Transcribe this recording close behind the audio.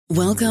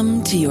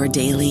Welcome to your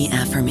daily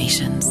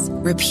affirmations.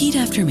 Repeat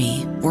after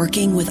me.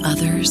 Working with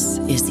others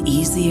is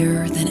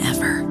easier than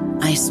ever.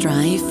 I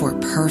strive for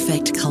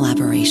perfect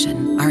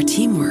collaboration. Our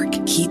teamwork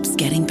keeps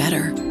getting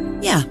better.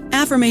 Yeah,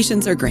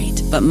 affirmations are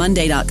great, but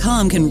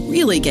Monday.com can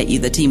really get you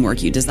the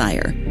teamwork you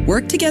desire.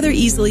 Work together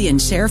easily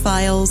and share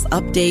files,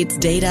 updates,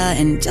 data,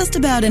 and just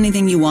about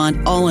anything you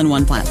want all in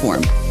one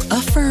platform.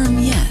 Affirm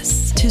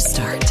yes to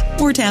start,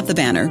 or tap the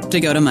banner to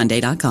go to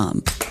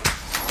Monday.com.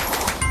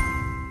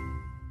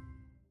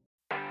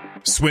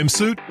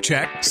 Swimsuit?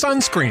 Check.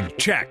 Sunscreen?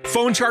 Check.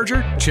 Phone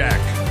charger? Check.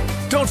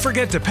 Don't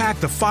forget to pack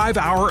the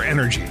 5-Hour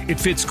Energy. It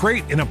fits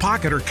great in a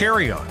pocket or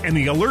carry-on, and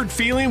the alert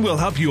feeling will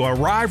help you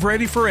arrive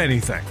ready for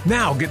anything.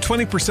 Now get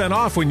 20%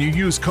 off when you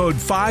use code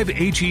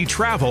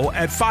 5HETRAVEL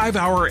at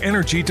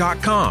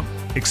 5hourenergy.com.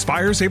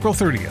 Expires April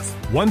 30th.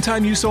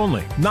 One-time use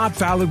only. Not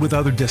valid with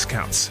other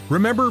discounts.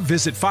 Remember,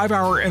 visit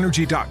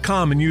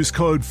 5hourenergy.com and use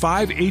code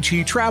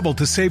 5HETRAVEL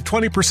to save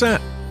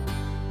 20%.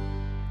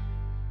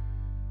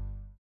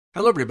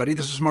 Hello, everybody.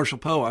 This is Marshall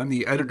Poe. I'm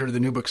the editor of the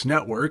New Books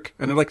Network,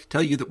 and I'd like to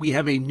tell you that we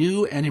have a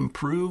new and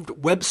improved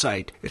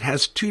website. It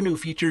has 2 new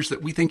features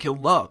that we think you'll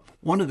love.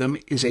 One of them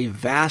is a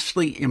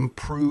vastly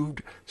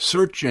improved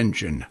search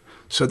engine,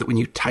 so that when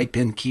you type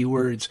in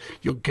keywords,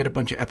 you'll get a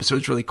bunch of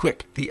episodes really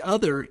quick. The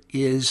other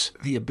is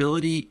the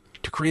ability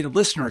to create a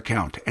listener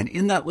account, and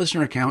in that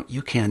listener account,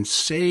 you can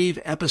save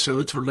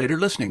episodes for later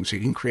listening, so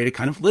you can create a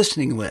kind of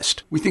listening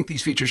list. We think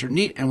these features are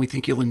neat, and we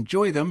think you'll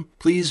enjoy them.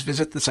 Please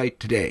visit the site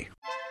today.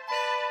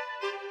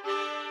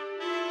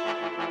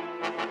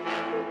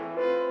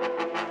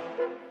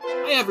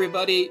 Hi,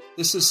 everybody.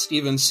 This is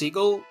Steven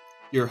Siegel,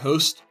 your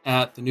host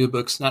at the New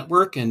Books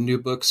Network and New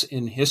Books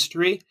in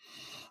History.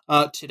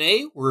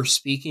 Today, we're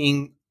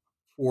speaking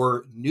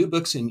for New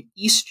Books in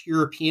East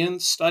European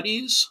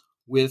Studies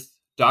with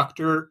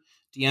Dr.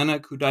 Diana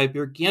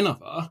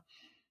Kudaibergenova.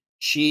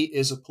 She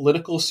is a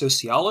political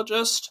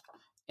sociologist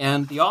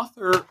and the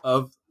author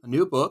of a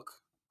new book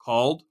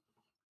called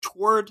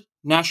Toward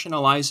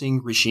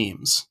Nationalizing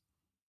Regimes,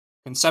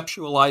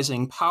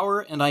 Conceptualizing Power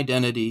and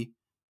Identity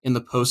in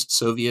the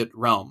Post-Soviet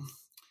Realm.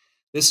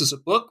 This is a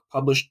book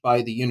published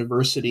by the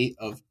University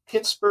of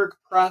Pittsburgh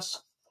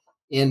Press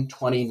in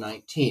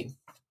 2019.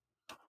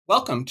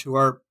 Welcome to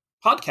our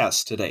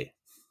podcast today.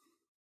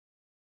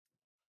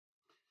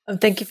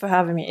 Thank you for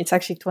having me. It's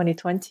actually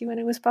 2020 when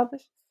it was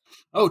published.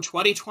 Oh,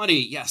 2020.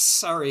 Yes,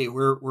 sorry,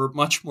 we're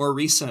much more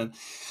recent.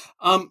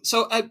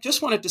 So I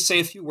just wanted to say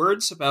a few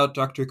words about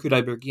Dr.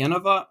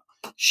 Kudaibergenova.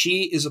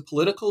 She is a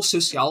political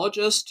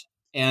sociologist,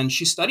 and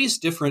she studies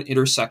different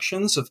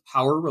intersections of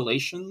power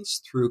relations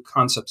through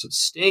concepts of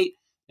state,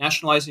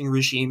 nationalizing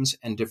regimes,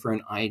 and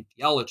different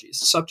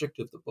ideologies, the subject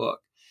of the book.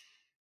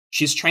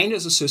 She's trained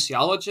as a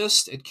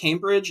sociologist at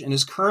Cambridge and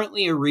is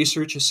currently a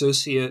research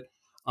associate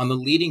on the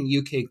leading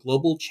UK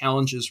Global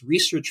Challenges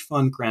Research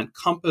Fund Grant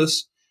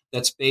Compass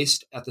that's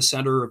based at the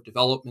Centre of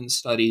Development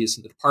Studies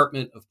in the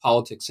Department of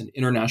Politics and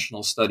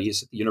International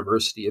Studies at the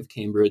University of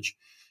Cambridge,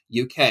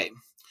 UK.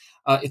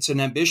 It's an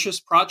ambitious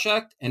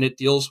project, and it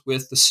deals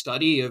with the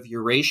study of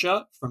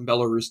Eurasia from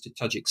Belarus to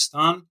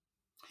Tajikistan.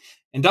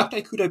 And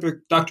Dr.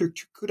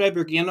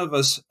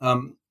 Kudaibergenova's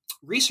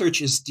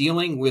research is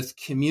dealing with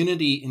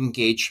community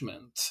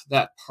engagement,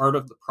 that part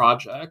of the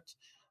project,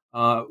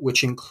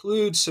 which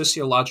includes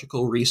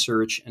sociological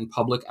research and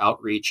public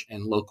outreach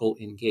and local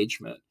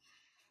engagement.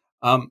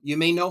 You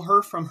may know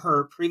her from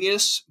her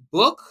previous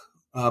book,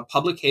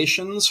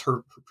 publications.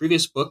 Her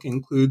previous book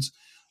includes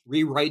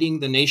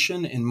Rewriting the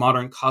Nation in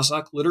Modern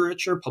Kazakh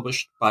Literature,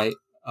 published by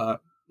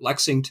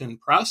Lexington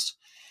Press.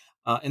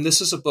 And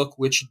this is a book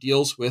which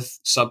deals with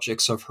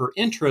subjects of her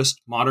interest: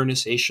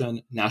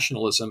 modernization,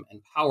 nationalism,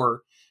 and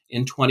power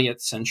in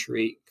 20th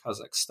century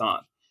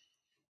Kazakhstan.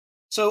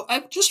 So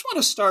I just want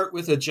to start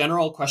with a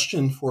general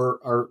question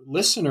for our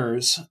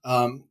listeners,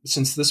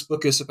 since this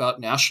book is about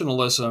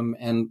nationalism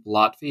and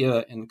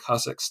Latvia and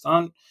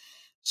Kazakhstan.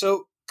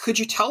 So could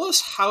you tell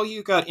us how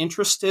you got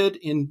interested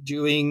in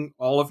doing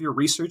all of your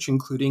research,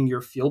 including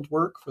your field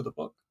work for the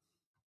book?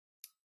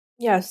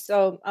 Yeah,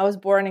 so I was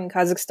born in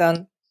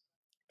Kazakhstan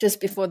just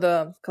before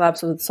the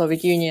collapse of the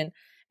Soviet Union.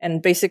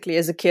 And basically,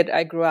 as a kid,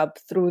 I grew up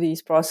through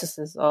these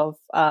processes of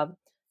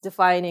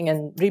defining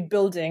and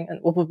rebuilding,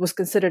 and what was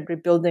considered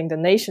rebuilding the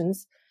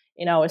nations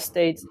in our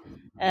states.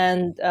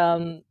 And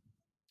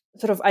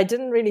I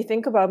didn't really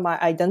think about my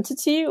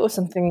identity, or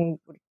something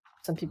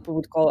some people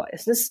would call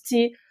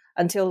ethnicity,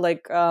 until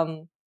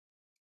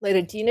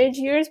later teenage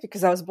years,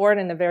 because I was born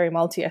in a very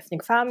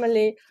multi-ethnic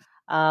family.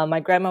 My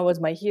grandma was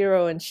my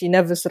hero, and she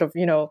never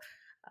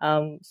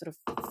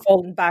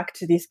fallen back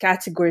to these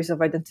categories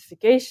of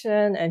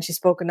identification. And she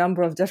spoke a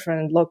number of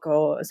different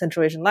local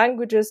Central Asian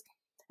languages,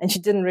 and she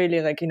didn't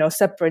really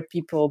separate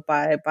people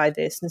by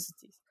their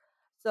ethnicities.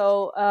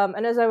 So,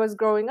 and as I was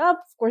growing up,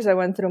 of course, I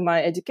went through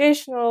my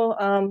educational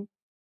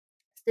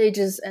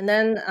stages, and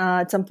then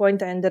at some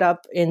point I ended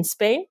up in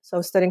Spain,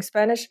 so studying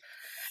Spanish.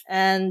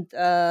 And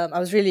I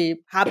was really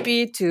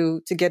happy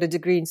to get a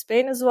degree in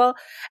Spain as well.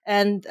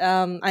 And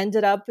I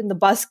ended up in the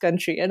Basque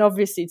Country. And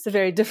obviously, it's a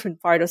very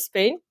different part of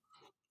Spain.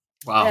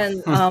 Wow.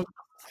 And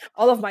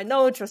all of my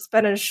knowledge of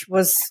Spanish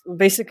was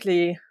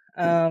basically,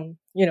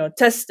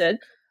 tested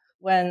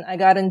when I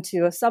got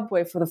into a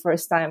subway for the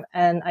first time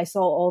and I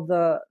saw all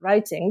the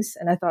writings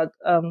and I thought,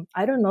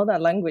 I don't know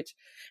that language.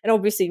 And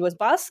obviously it was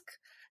Basque.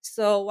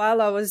 So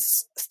while I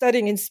was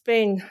studying in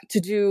Spain to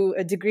do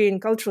a degree in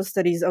cultural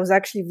studies, I was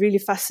actually really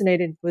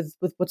fascinated with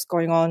what's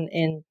going on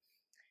in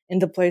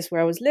the place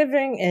where I was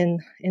living,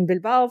 in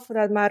Bilbao for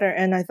that matter.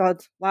 And I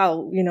thought,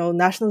 wow,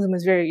 nationalism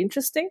is very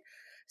interesting.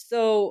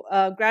 So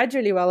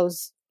gradually, while I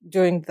was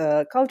doing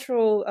the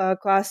cultural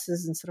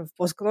classes and sort of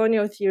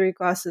post-colonial theory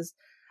classes,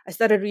 I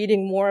started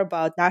reading more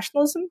about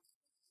nationalism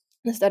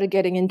and started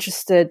getting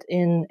interested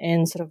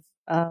in sort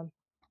of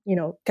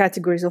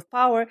categories of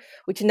power,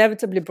 which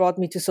inevitably brought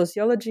me to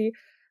sociology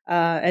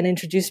and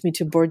introduced me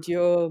to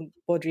Bourdieu,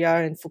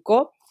 Baudrillard, and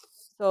Foucault.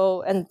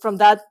 So, and from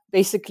that,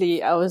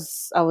 basically, I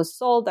was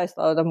sold. I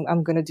thought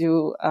I'm going to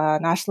do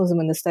nationalism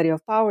and the study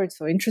of power. It's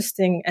so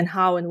interesting, and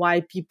how and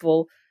why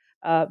people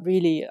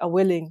really are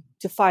willing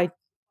to fight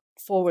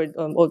forward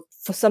or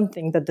for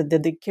something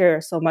that they care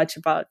so much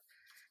about.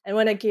 And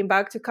when I came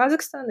back to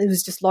Kazakhstan, it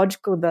was just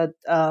logical that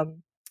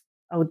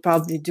I would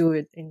probably do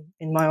it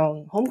in my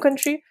own home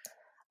country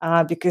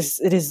because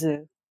it is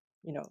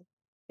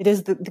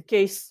the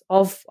case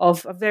of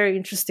a very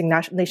interesting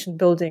nation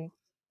building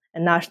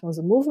and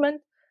nationalism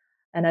movement.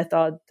 And I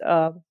thought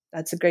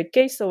that's a great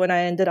case. So when I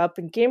ended up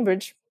in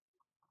Cambridge,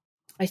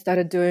 I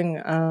started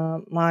doing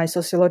my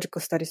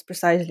sociological studies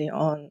precisely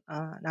on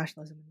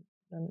nationalism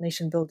and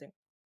nation building.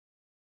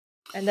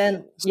 And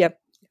then, yep.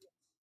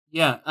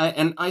 Yeah,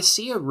 I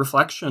see a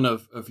reflection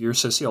of your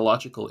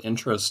sociological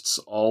interests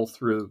all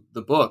through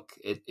the book.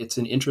 It's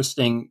an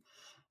interesting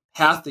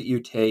path that you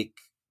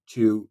take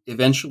to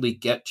eventually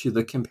get to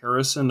the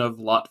comparison of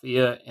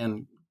Latvia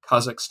and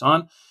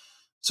Kazakhstan.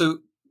 So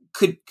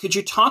could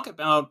you talk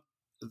about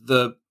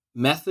the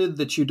method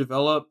that you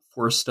develop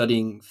for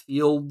studying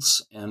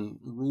fields and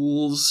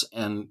rules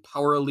and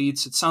power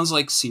elites? It sounds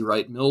like C.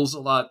 Wright Mills a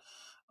lot.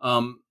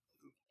 And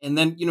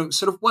then,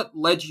 sort of what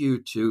led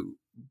you to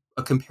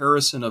a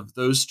comparison of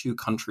those two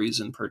countries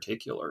in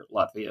particular,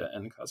 Latvia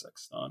and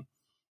Kazakhstan?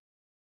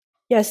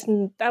 Yes,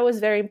 and that was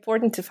very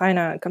important to find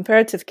a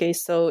comparative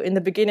case. So in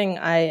the beginning,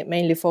 I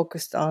mainly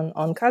focused on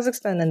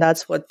Kazakhstan, and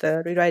that's what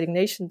the Rewriting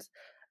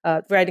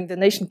the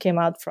Nation came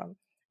out from,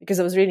 because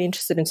I was really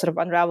interested in sort of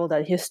unravel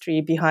that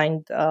history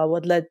behind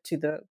what led to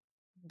the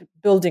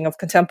building of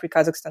contemporary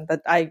Kazakhstan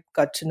that I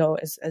got to know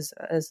as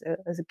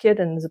a kid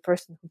and as a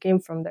person who came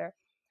from there.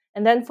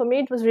 And then for me,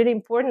 it was really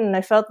important, and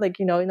I felt like,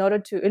 in order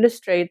to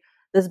illustrate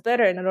this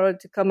better, and in order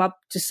to come up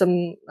to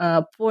some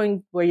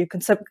point where you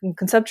can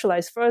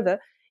conceptualize further,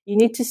 you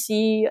need to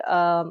see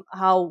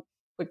how,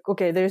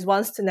 okay, there's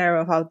one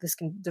scenario of how this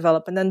can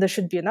develop, and then there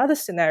should be another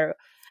scenario.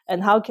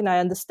 And how can I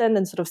understand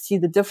and sort of see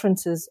the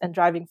differences and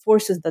driving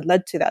forces that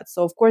led to that?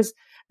 So, of course,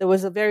 there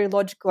was a very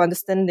logical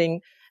understanding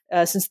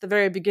since the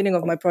very beginning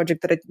of my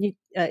project that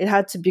it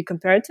had to be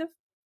comparative.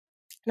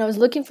 And I was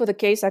looking for the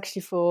case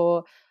actually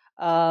for,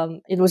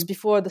 it was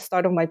before the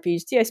start of my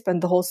PhD. I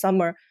spent the whole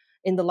summer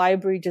in the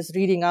library just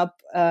reading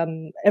up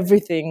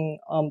everything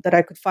that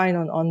I could find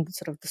on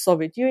sort of the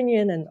Soviet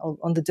Union and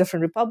on the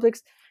different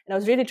republics. And I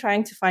was really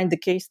trying to find the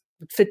case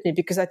that fit me,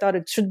 because I thought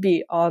it should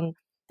be on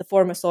the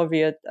former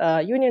Soviet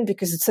Union,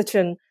 because it's such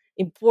an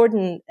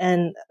important,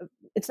 and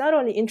it's not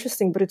only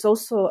interesting, but it's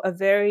also a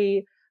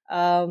very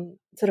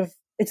sort of,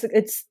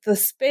 it's the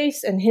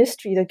space and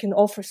history that can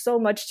offer so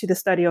much to the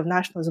study of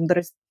nationalism that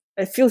is,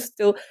 I feel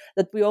still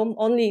that we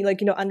only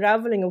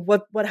unraveling of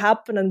what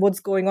happened and what's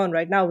going on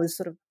right now is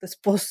sort of this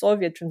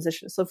post-Soviet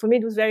transition. So for me,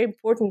 it was very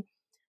important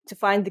to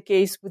find the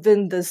case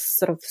within this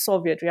sort of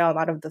Soviet realm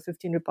out of the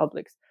 15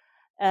 republics.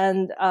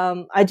 And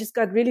I just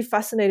got really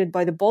fascinated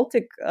by the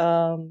Baltic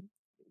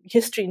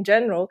history in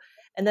general.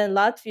 And then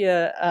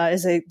Latvia,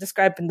 as I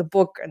described in the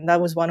book, and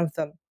that was one of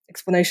the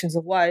explanations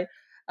of why,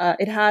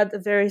 it had a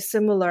very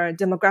similar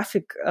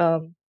demographic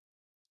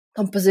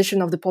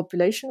composition of the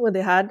population, where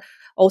they had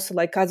also,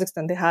 like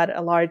Kazakhstan, they had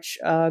a large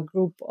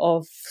group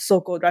of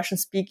so-called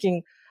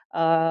Russian-speaking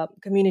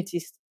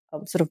communities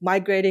sort of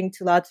migrating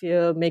to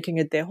Latvia, making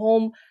it their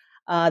home.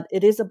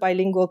 It is a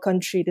bilingual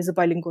country, it is a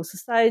bilingual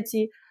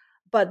society,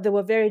 but there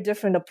were very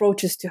different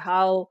approaches to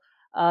how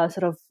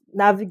sort of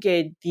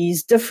navigate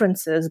these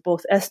differences,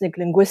 both ethnic,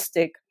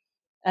 linguistic,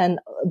 and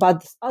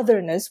about this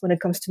otherness when it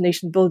comes to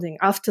nation building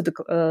after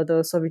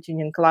the Soviet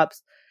Union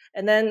collapse.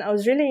 And then I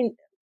was really,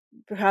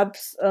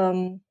 perhaps,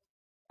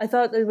 I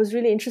thought it was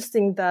really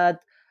interesting that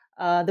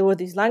there were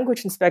these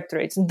language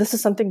inspectorates, and this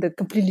is something that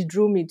completely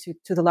drew me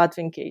to the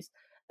Latvian case,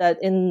 that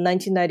in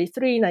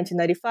 1993,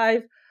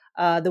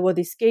 1995, there were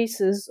these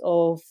cases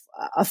of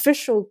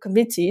official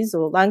committees,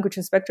 or language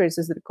inspectorates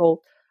as they're called,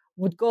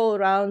 would go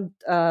around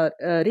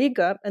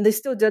Riga, and they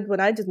still did when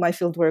I did my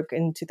fieldwork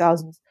in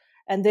 2000s,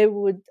 and they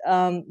would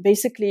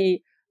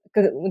basically,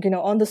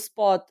 on the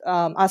spot,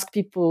 ask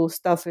people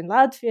stuff in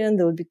Latvian.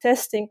 They would be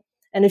testing.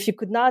 And if you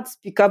could not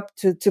speak up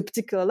to a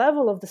particular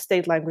level of the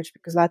state language,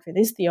 because Latvian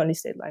is the only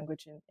state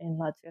language in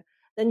Latvia,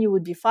 then you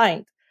would be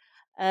fined.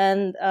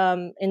 And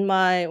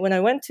when I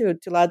went to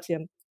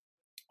Latvia,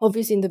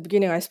 obviously in the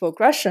beginning I spoke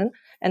Russian,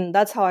 and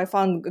that's how I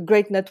found a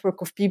great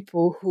network of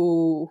people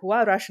who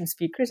are Russian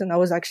speakers. And I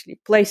was actually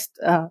placed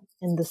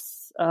in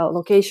this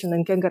location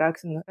in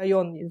Kengaraks, in the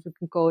rayon, as we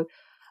can call it,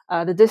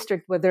 the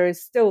district where there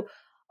is still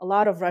a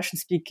lot of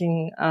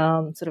Russian-speaking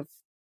sort of,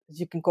 as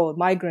you can call it,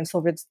 migrants,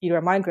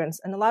 Soviet-era migrants.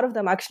 And a lot of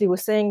them actually were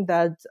saying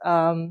that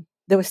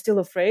they were still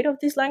afraid of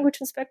these language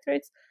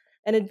inspectorates.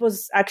 And it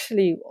was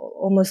actually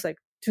almost like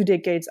 2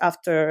 decades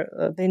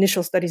after the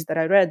initial studies that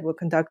I read were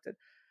conducted.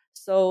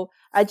 So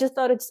I just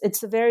thought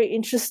it's a very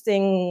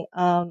interesting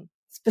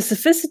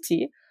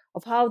specificity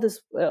of how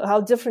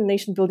different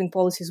nation building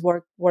policies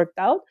worked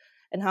out,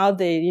 and how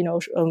they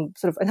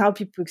and how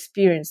people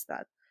experience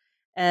that.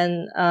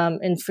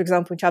 And for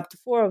example, in chapter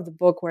 4 of the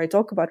book, where I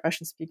talk about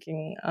Russian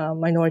speaking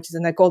minorities,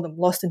 and I call them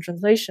lost in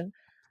translation,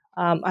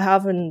 I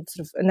have an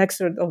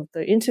excerpt of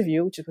the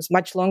interview, which was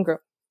much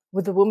longer,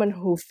 with a woman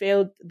who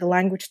failed the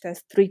language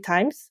test 3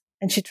 times,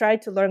 and she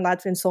tried to learn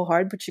Latvian so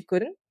hard, but she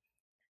couldn't.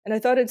 And I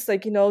thought it's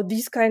like,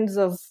 these kinds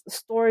of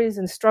stories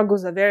and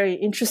struggles are very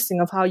interesting,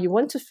 of how you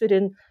want to fit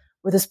in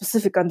with a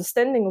specific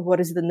understanding of what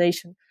is the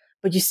nation,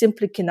 but you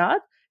simply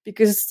cannot,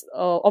 because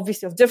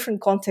obviously of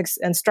different contexts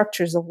and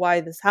structures of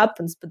why this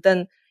happens, but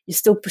then you're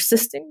still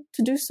persisting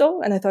to do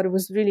so. And I thought it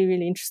was really,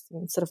 really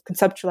interesting, sort of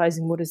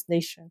conceptualizing what is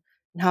nation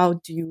and how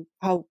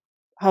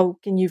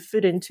can you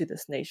fit into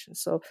this nation.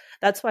 So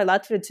that's why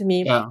Latvia to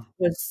me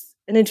was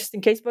an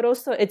interesting case, but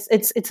also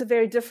it's a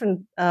very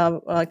different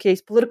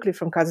case politically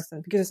from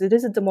Kazakhstan, because it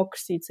is a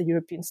democracy, it's a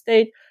European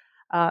state,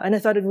 and I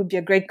thought it would be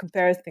a great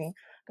comparison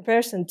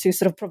to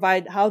sort of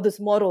provide how this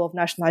model of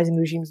nationalizing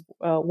regimes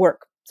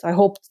work. So I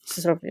hope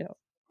to sort of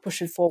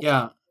push it forward.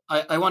 Yeah,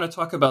 I want to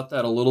talk about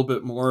that a little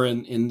bit more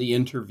in the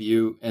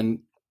interview,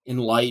 and in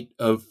light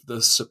of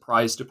the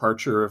surprise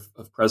departure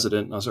of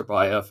President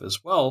Nazarbayev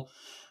as well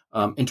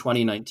in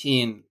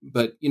 2019.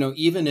 But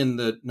even in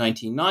the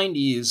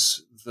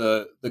 1990s,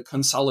 the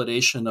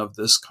consolidation of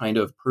this kind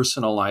of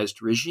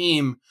personalized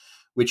regime,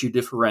 which you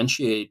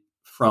differentiate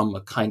from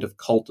a kind of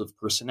cult of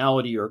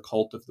personality or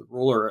cult of the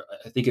ruler,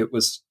 I think it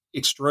was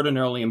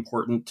extraordinarily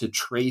important to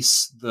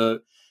trace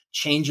the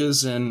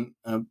changes in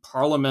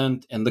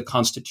parliament and the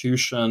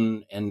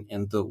constitution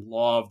and the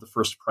law of the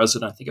first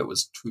president. I think it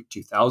was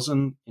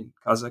 2000 in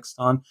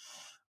Kazakhstan.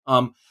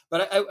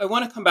 But I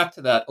want to come back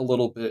to that a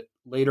little bit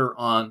later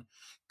on.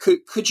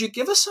 Could you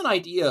give us an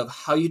idea of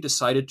how you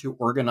decided to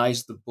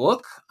organize the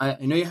book? I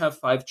know you have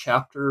 5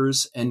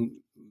 chapters, and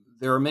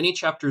there are many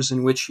chapters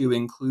in which you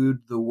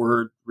include the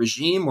word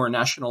regime or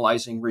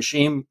nationalizing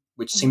regime,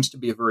 which seems to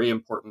be a very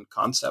important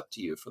concept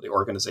to you for the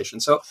organization.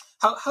 So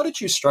how did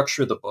you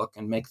structure the book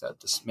and make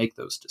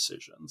those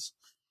decisions?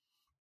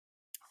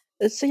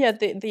 So yeah,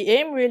 the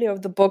aim really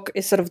of the book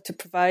is sort of to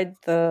provide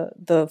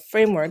the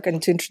framework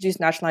and to introduce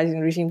nationalizing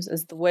regimes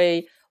as the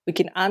way we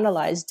can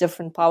analyze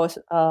different power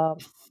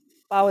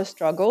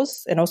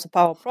struggles and also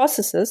power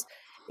processes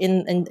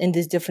in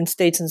these different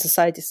states and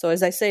societies. So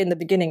as I say in the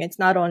beginning, it's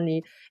not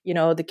only,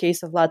 the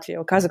case of Latvia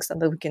or Kazakhstan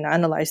that we can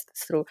analyze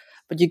this through,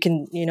 but you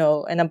can,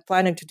 and I'm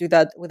planning to do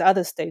that with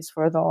other states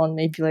further on,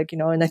 maybe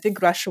and I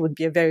think Russia would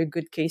be a very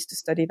good case to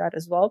study that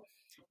as well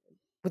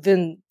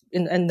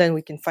and then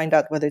we can find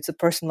out whether it's a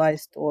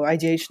personalized or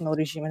ideational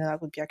regime, and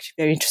that would be actually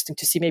very interesting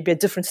to see. Maybe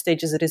at different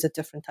stages it is a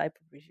different type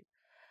of regime.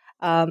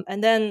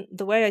 And then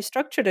the way I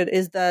structured it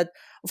is that,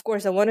 of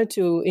course, I wanted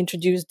to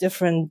introduce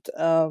different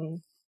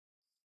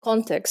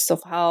contexts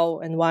of how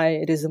and why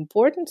it is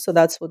important. So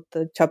that's what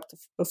the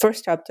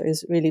first chapter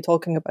is really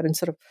talking about, and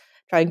sort of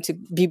trying to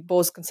be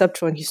both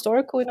conceptual and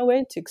historical in a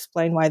way to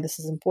explain why this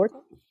is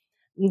important.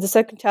 In the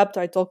second chapter,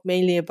 I talk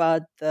mainly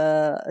about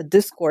the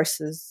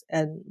discourses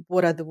and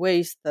what are the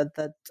ways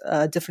that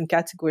different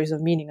categories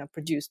of meaning are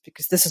produced,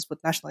 because this is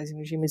what nationalizing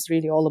regime is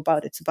really all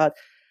about. It's about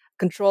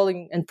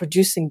controlling and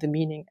producing the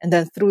meaning, and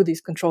then through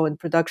these control and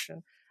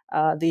production,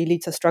 the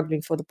elites are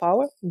struggling for the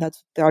power. And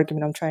that's the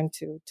argument I'm trying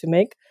to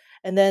make.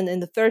 And then in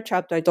the third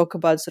chapter, I talk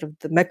about sort of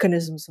the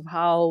mechanisms of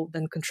how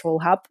then control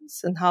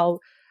happens, and how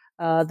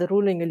the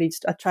ruling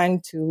elites are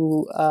trying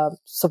to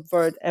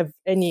subvert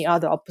any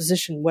other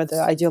opposition, whether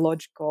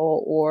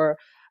ideological or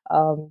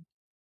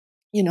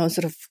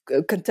sort of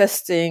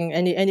contesting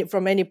any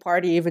from any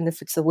party, even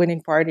if it's a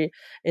winning party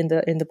in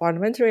the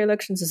parliamentary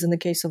elections, as in the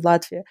case of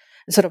Latvia.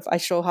 And sort of I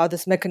show how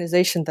this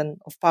mechanization then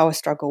of power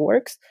struggle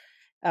works.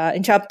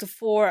 In chapter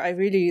 4, I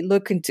really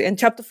look into, and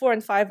chapter 4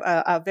 and 5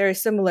 are very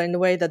similar in the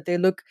way that they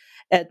look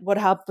at what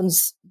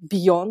happens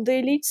beyond the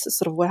elites,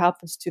 sort of what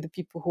happens to the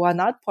people who are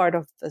not part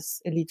of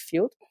this elite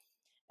field.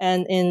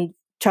 And in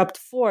chapter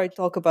 4, I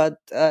talk about,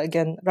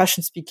 again,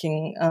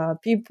 Russian-speaking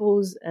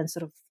peoples, and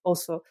sort of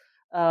also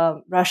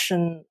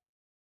Russian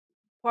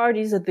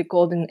parties that they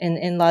called in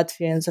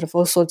Latvia, and sort of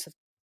all sorts of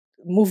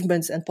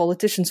movements and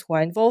politicians who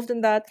are involved in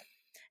that.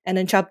 And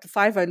in chapter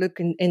 5, I look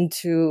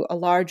into a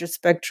larger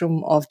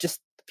spectrum of just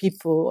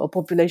people or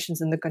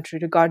populations in the country,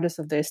 regardless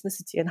of their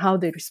ethnicity, and how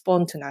they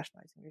respond to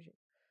nationalizing regime.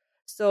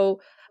 So,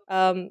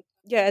 and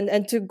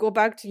to go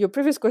back to your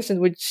previous question,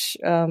 which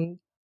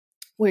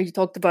where you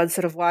talked about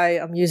sort of why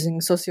I'm using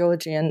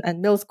sociology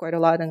and Mills quite a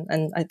lot,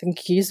 and I think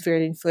he's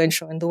very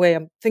influential in the way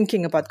I'm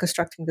thinking about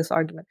constructing this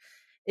argument,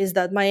 is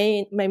that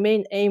my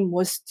main aim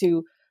was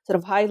to sort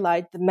of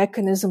highlight the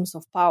mechanisms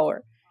of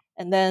power.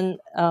 And then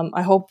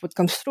I hope what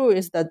comes through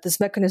is that these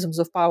mechanisms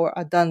of power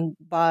are done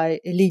by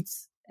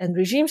elites and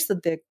regimes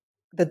that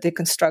they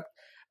construct.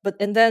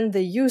 And then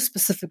they use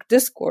specific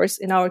discourse.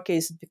 In our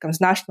case, it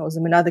becomes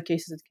nationalism. In other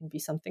cases, it can be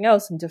something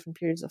else in different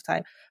periods of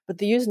time. But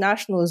they use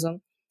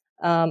nationalism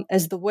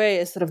as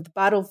sort of the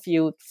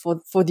battlefield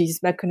for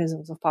these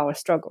mechanisms of power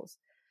struggles.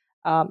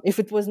 If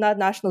it was not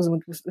nationalism,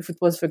 if it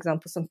was, for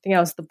example, something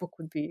else, the book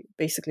would be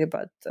basically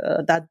about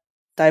that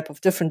type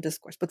of different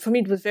discourse. But for me,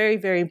 it was very,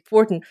 very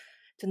important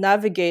to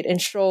navigate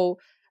and show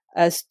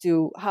as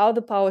to how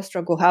the power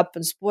struggle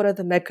happens, what are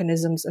the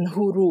mechanisms, and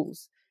who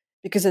rules.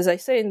 Because as I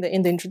say in the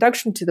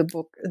introduction to the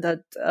book,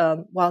 that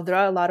while there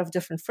are a lot of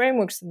different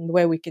frameworks in the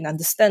way we can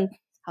understand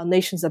how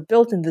nations are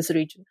built in this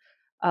region,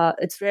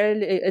 it's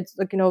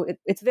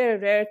very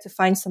rare to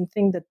find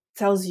something that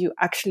tells you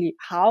actually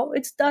how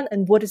it's done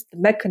and what is the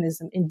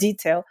mechanism in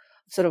detail,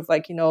 sort of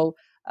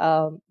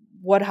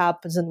what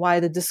happens and why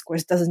the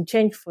discourse doesn't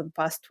change for the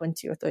past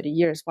 20 or 30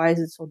 years. Why is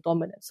it so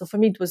dominant? So for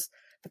me, it was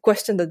the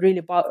question that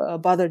really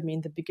bothered me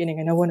in the beginning,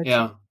 and I wanted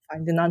to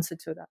find an answer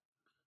to that.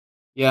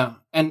 Yeah,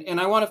 and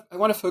I want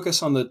to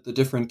focus on the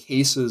different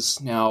cases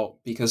now,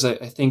 because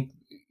I think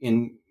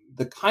in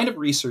the kind of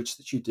research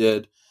that you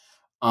did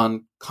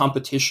on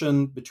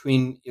competition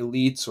between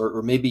elites,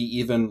 or maybe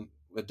even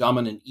a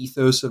dominant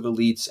ethos of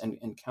elites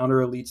and counter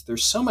elites,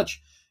 there's so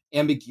much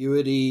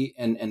ambiguity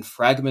and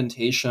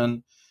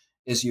fragmentation,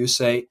 as you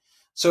say.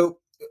 So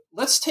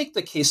let's take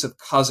the case of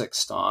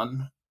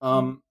Kazakhstan.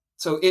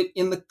 So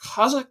in the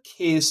Kazakh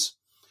case,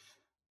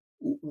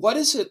 what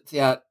is it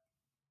that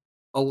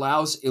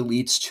allows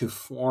elites to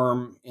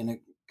form in a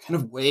kind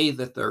of way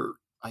that they're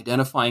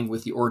identifying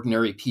with the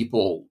ordinary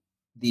people,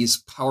 these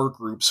power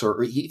groups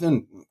or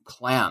even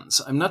clans?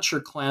 I'm not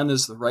sure clan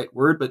is the right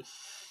word, but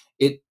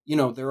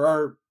there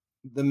are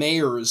the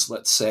mayors,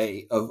 let's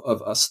say,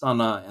 of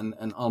Astana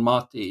and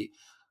Almaty.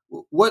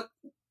 What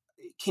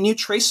can you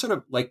trace, sort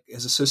of like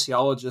as a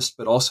sociologist,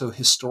 but also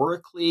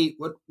historically,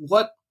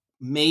 what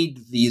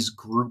made these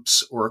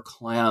groups or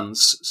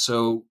clans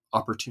so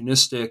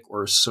opportunistic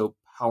or so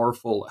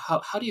powerful?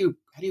 How do you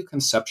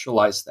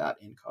conceptualize that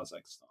in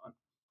Kazakhstan?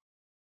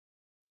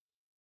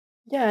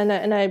 Yeah,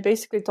 and I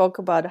basically talk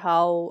about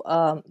how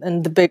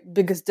and the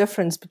biggest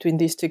difference between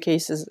these two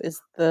cases is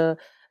the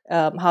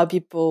how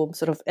people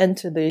sort of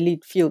enter the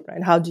elite field,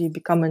 right? How do you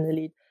become an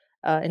elite?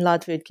 In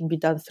Latvia, it can be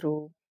done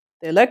through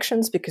the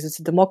elections because it's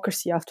a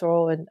democracy after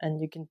all,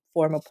 and you can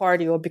form a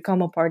party or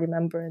become a party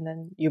member, and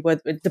then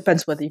it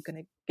depends whether you're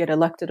going to get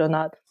elected or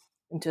not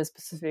into a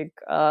specific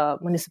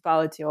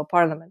municipality or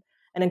parliament.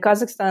 And in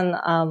Kazakhstan,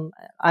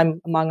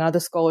 I'm, among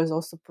other scholars,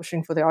 also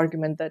pushing for the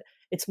argument that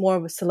it's more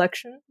of a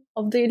selection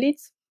of the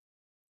elites,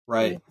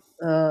 right?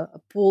 A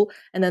pool,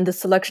 and then the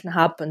selection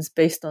happens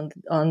based on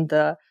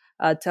the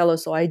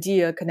telos or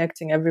idea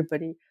connecting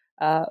everybody,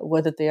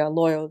 whether they are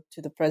loyal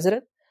to the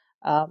president,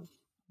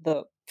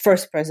 the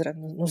first president,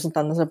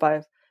 Nursultan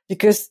Nazarbayev,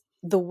 because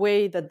the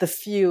way that the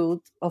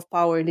field of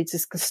power elites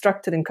is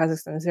constructed in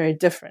Kazakhstan is very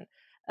different.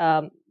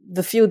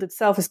 The field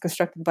itself is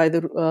constructed by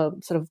the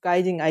sort of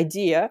guiding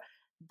idea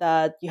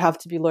that you have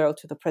to be loyal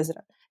to the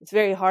president. It's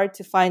very hard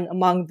to find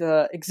among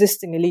the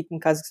existing elite in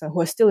Kazakhstan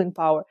who are still in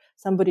power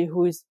somebody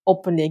who is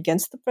openly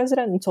against the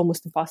president. It's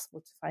almost impossible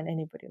to find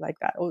anybody like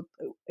that, or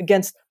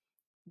against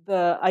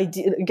the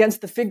idea, against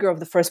the figure of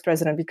the first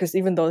president, because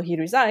even though he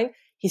resigned,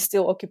 he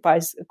still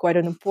occupies quite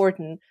an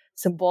important,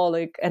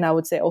 symbolic, and I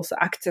would say also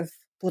active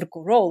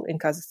political role in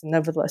Kazakhstan.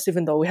 Nevertheless,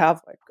 even though we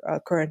have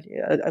currently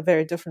a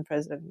very different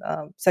president,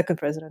 second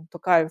president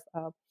Tokayev.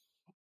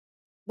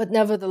 But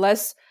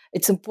nevertheless,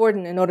 it's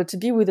important in order to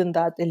be within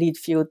that elite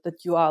field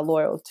that you are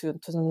loyal to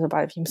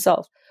Nazarbayev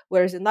himself.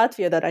 Whereas in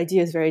Latvia, that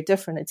idea is very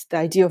different. It's the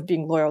idea of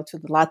being loyal to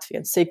the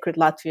Latvian, sacred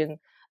Latvian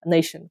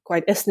nation,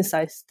 quite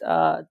ethnicized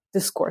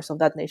discourse of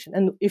that nation.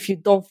 And if you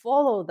don't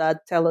follow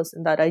that telos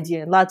and that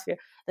idea in Latvia,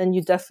 then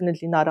you're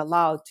definitely not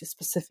allowed to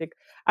specific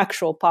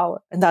actual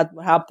power. And that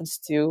happens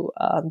to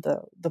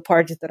the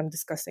parties that I'm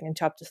discussing in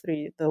chapter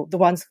 3, the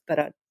ones that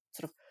are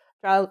sort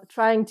of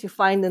trying to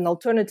find an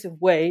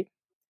alternative way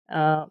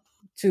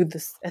to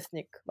this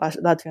ethnic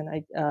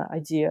Latvian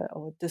idea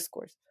or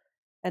discourse.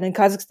 And in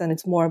Kazakhstan,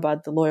 it's more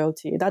about the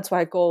loyalty. That's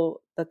why I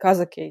call the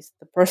Kazakh case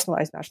the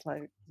personalized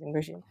nationalizing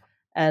regime,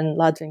 and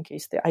Latvian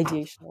case the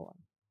ideational one.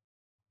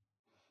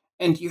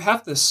 And you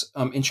have this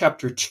in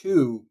chapter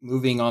 2,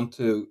 moving on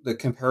to the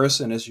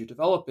comparison as you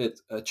develop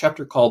it, a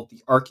chapter called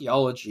The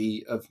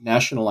Archaeology of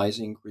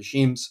Nationalizing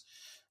Regimes.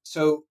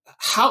 So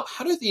how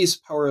do these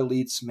power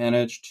elites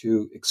manage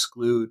to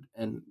exclude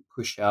and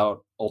push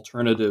out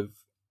alternative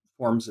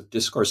forms of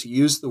discourse? You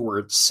use the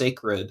word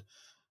sacred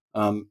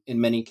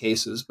in many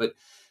cases, but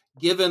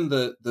given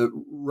the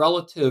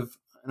relative,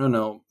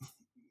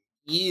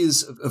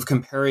 ease of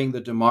comparing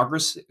the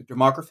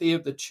demography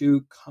of the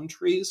two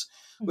countries,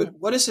 but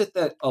what is it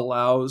that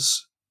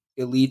allows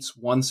elites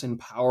once in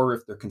power,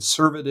 if they're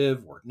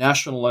conservative or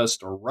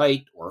nationalist or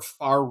right or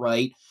far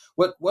right?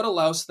 What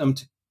allows them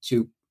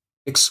to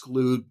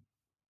exclude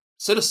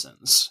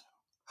citizens?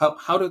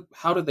 How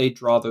do they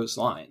draw those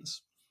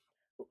lines?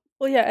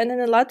 Well, yeah, and in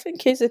the Latvian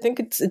case, I think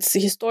it's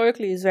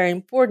historically is very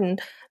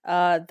important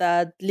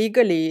that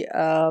legally,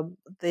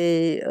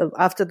 they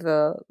after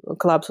the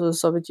collapse of the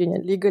Soviet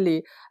Union,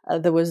 legally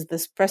there was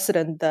this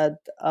precedent that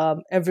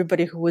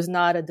everybody who was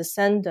not a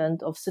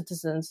descendant of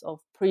citizens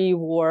of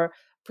pre-war,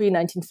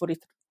 pre-1943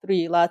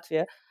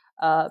 Latvia,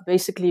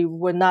 basically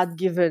were not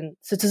given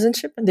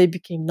citizenship, and they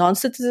became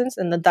non-citizens.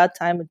 And at that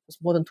time, it was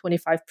more than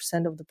 25%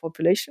 of the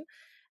population.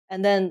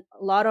 And then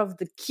a lot of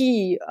the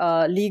key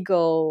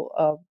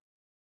legal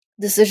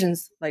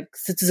decisions like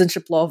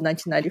citizenship law of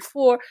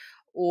 1994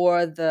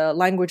 or the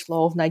language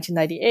law of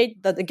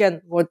 1998 that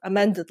again were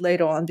amended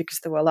later on because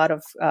there were a lot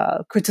of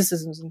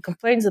criticisms and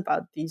complaints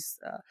about these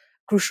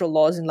crucial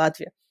laws in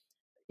Latvia.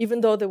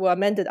 Even though they were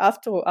amended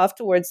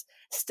afterwards,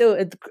 still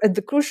at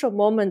the crucial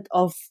moment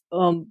of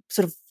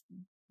sort of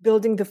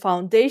building the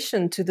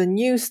foundation to the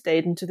new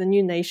state and to the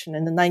new nation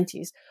in the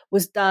 90s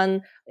was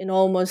done in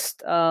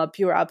almost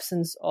pure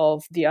absence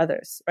of the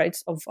others, right?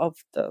 Of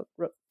the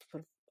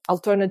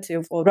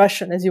alternative or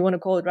Russian, as you want to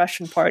call it,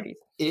 Russian parties.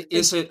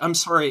 Is it? I'm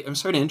sorry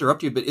to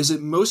interrupt you, but is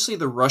it mostly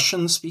the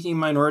Russian-speaking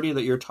minority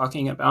that you're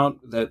talking about?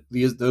 That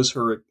those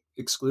who are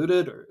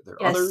excluded, or there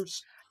are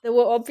others? There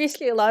were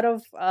obviously a lot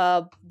of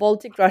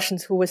Baltic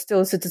Russians who were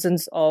still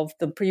citizens of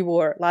the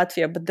pre-war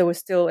Latvia, but there was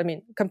still, I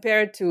mean,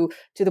 compared to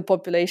the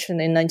population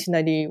in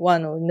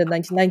 1991 or in the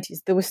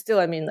 1990s, there was still,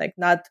 I mean, like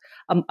not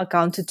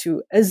accounted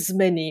to as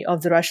many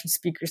of the Russian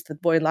speakers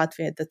that were in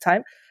Latvia at the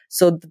time.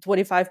 So the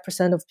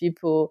 25% of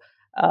people,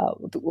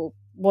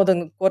 more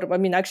than a quarter, I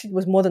mean, actually it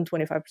was more than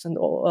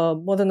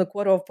 25%, more than a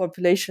quarter of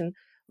population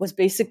was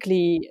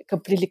basically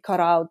completely cut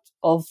out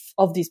of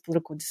these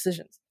political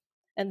decisions.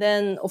 And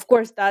then, of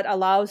course, that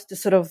allows to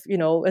sort of,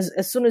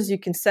 as soon as you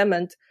can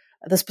cement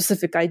the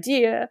specific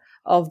idea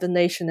of the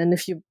nation, and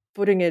if you're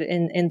putting it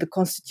in the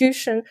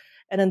constitution,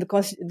 and then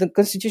the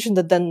constitution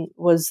that then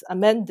was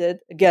amended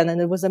again, and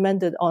it was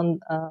amended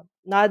on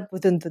not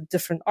within the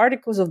different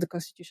articles of the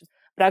constitution,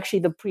 but actually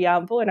the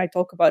preamble, and I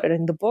talk about it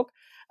in the book,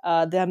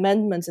 the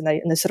amendments, and I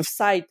sort of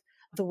cite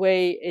the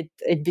way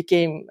it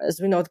became,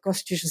 as we know, the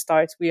constitution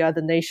starts, we are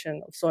the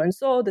nation of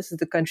so-and-so, this is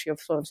the country of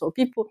so-and-so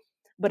people.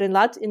 But in the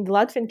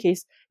Latvian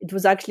case, it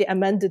was actually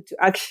amended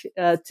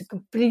to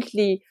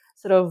completely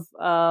sort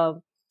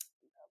of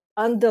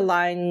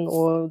underline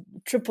or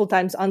triple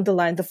times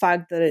underline the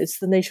fact that it's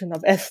the nation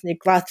of ethnic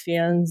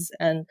Latvians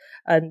and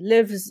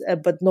lives,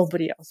 but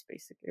nobody else,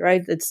 basically,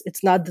 right?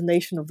 It's not the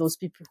nation of those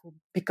people who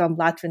become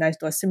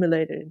Latvianized or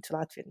assimilated into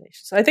Latvian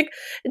nation. So I think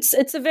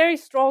it's a very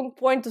strong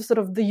point of sort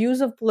of the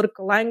use of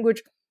political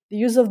language, the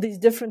use of these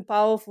different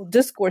powerful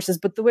discourses.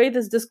 But the way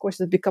these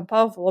discourses become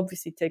powerful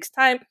obviously takes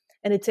time,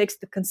 and it takes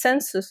the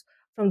consensus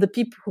from the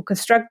people who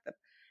construct them.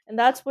 And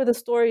that's where the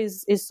story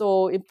is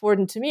so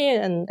important to me,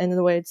 and in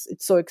the way it's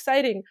so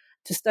exciting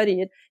to study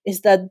it,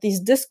 is that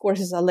these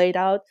discourses are laid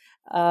out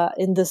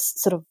in this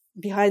sort of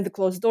behind the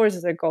closed doors,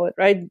 as I call it,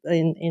 right?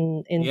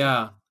 In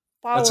yeah,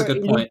 power, that's a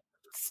good point.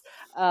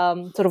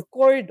 Sort of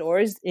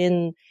corridors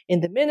in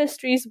the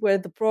ministries where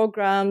the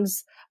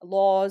programs,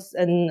 laws,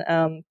 and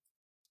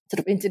sort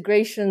of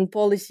integration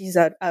policies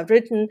are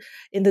written,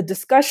 in the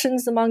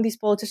discussions among these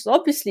politicians.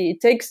 Obviously,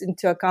 it takes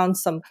into account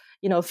some,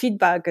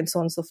 feedback and so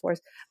on and so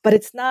forth. But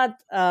it's not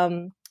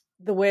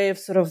the way of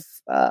sort of,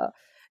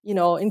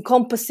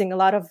 encompassing a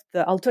lot of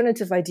the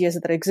alternative ideas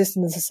that exist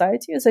in the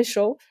society, as I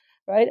show,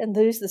 right? And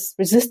there is this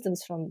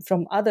resistance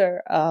from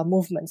other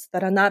movements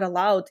that are not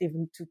allowed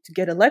even to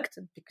get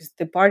elected because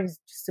the parties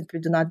just simply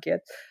do not get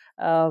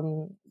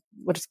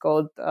what is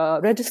called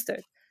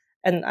registered.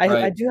 And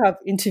I do have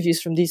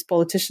interviews from these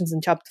politicians in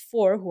Chapter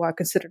 4 who are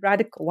considered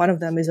radical. One of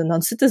them is a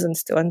non-citizen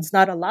still, and is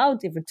not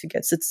allowed even to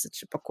get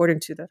citizenship according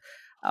to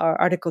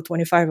Article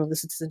 25 of the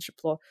Citizenship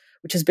Law,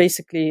 which is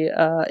basically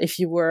if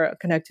you were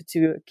connected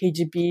to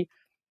KGB,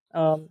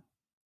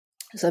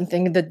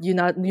 something that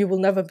you will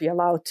never be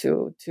allowed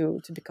to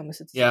become a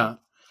citizen. Yeah,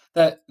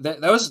 that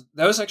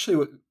was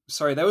actually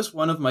that was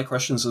one of my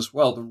questions as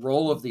well. The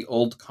role of the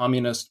old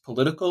communist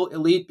political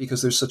elite,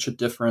 because there's such a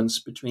difference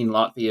between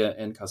Latvia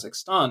and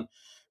Kazakhstan,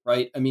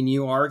 right? I mean,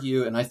 you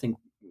argue, and I think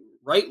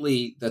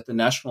rightly, that the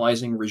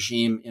nationalizing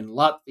regime in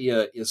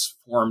Latvia is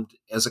formed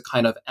as a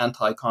kind of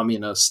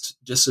anti-communist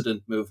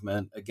dissident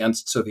movement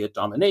against Soviet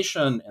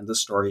domination and the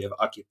story of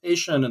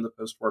occupation in the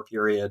post-war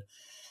period.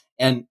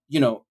 And,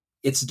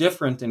 it's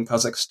different in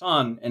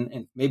Kazakhstan.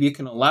 And maybe you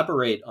can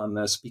elaborate on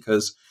this,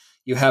 because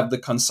you have the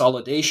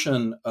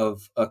consolidation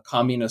of a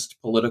communist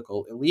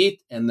political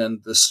elite and then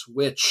the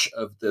switch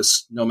of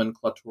this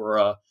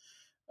nomenclatura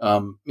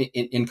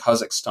in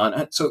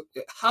Kazakhstan. So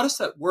how does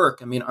that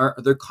work? I mean, are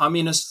there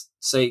Communist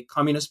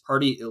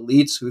Party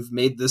elites who've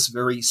made this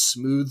very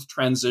smooth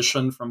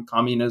transition from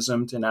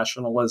communism to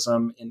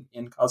nationalism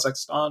in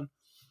Kazakhstan?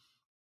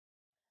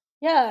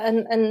 Yeah,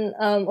 and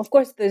of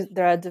course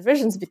there are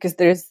divisions because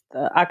there's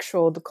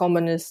the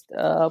Communist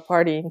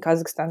Party in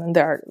Kazakhstan, and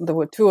there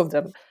were two of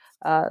them.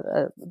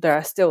 There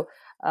are still,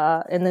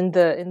 and in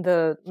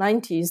the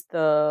 90s,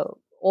 the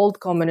old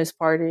Communist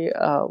Party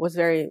was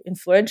very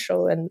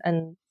influential,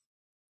 and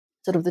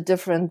sort of the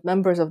different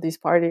members of this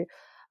party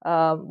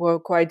were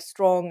quite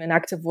strong and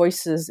active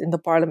voices in the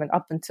parliament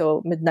up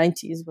until mid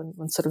 90s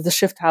when sort of the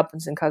shift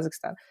happens in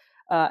Kazakhstan.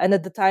 And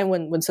at the time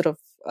when sort of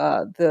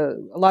a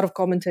lot of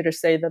commentators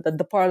say that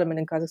the parliament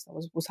in Kazakhstan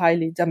was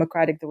highly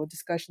democratic, there were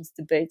discussions,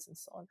 debates, and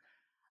so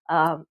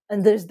on.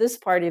 And there's this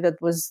party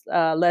that was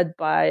led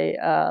by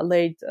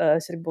late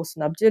Serikbolsun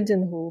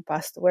Abdildin, who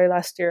passed away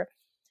last year.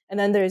 And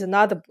then there is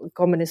another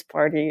communist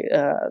party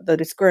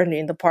that is currently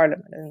in the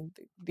parliament. And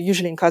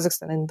usually in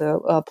Kazakhstan, in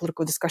the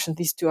political discussion,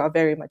 these two are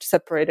very much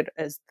separated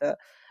as the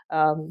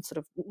sort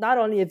of not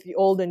only as the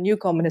old and new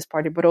communist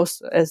party, but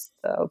also as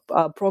the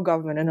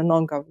pro-government and a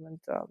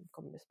non-government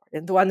communist party.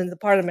 And the one in the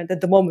parliament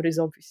at the moment is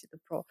obviously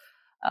the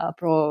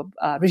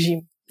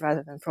pro-regime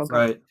rather than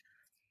pro-government.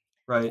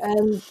 Right.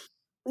 And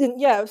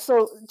yeah,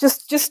 so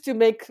just to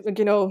make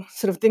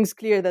sort of things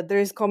clear, that there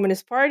is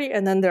Communist Party,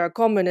 and then there are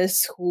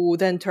communists who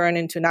then turn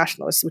into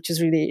nationalists, which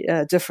is really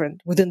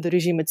different within the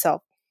regime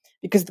itself,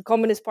 because the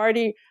Communist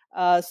Party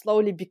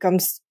slowly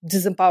becomes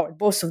disempowered,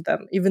 both of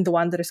them. Even the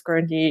one that is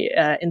currently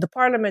in the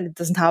parliament, it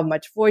doesn't have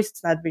much voice.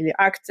 It's not really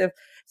active.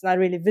 It's not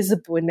really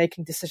visible in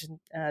making decisions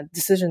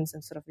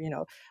and sort of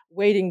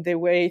wading their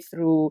way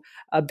through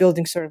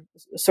building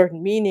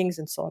certain meanings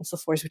and so on and so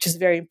forth, which is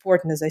very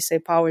important. As I say,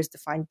 power is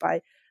defined by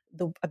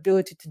the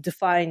ability to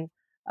define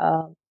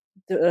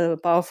the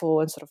powerful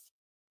and sort of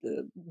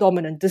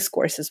dominant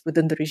discourses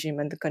within the regime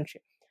and the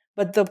country.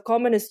 But the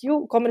communist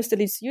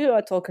elites you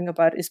are talking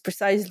about is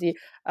precisely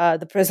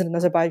the President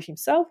Nazarbayev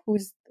himself,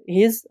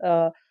 he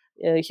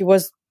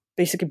was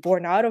basically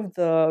born out of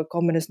the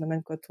communist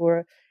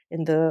nomenclature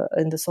in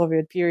the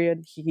Soviet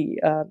period. He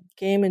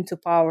came into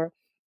power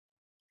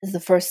as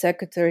the first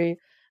secretary,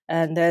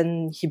 and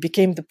then he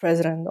became the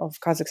president of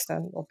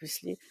Kazakhstan.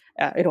 Obviously,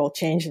 it all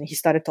changed, and he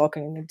started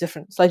talking in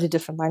a slightly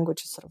different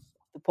language, sort of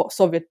the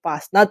Soviet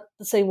past. Not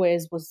the same way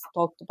as was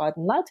talked about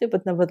in Latvia,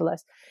 but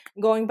nevertheless.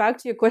 Going back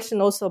to your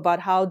question also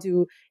about how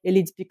do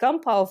elites become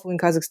powerful in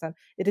Kazakhstan,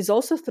 it is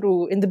also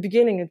in the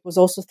beginning, it was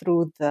also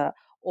through the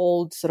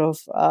old sort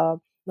of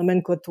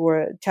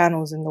nomenclature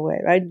channels in a way,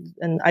 right?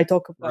 And I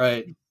talk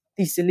about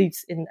these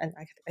elites, and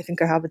I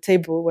think I have a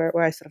table where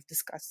I sort of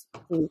discuss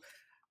who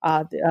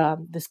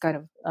this kind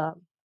of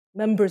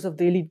members of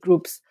the elite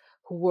groups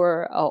who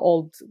were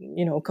old,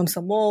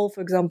 Komsomol,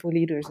 for example,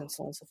 leaders and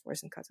so on and so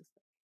forth in Kazakhstan.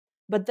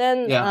 But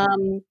then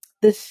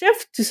the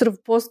shift to sort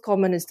of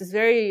post-communist is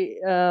very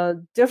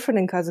different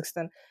in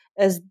Kazakhstan,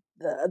 as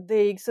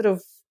they sort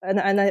of,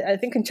 and I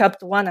think in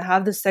chapter 1, I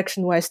have this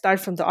section where I start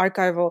from the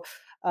archival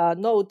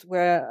note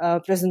where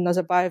President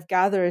Nazarbayev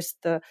gathers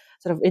the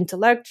sort of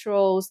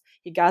intellectuals,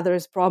 he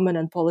gathers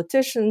prominent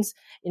politicians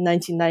in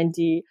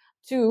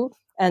 1992,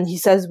 and he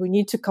says we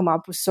need to come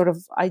up with sort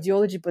of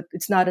ideology, but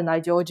it's not an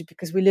ideology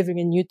because we're living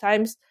in new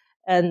times.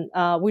 And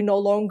we're no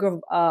longer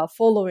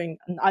following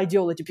an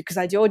ideology, because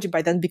ideology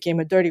by then became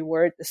a dirty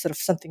word, sort of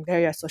something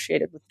very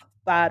associated with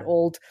bad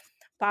old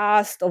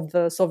past of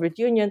the Soviet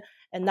Union.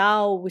 And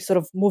now we're sort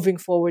of moving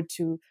forward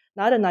to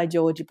not an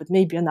ideology, but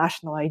maybe a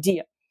national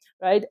idea,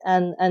 right?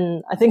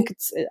 And I think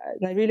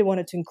I really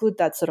wanted to include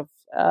that sort of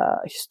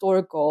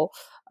historical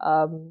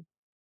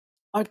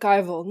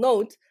archival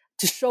note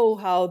to show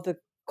how the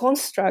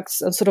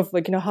constructs and sort of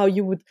how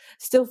you would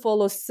still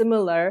follow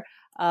similar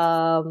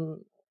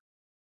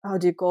how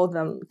do you call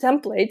them,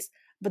 templates,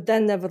 but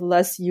then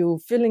nevertheless you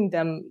filling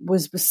them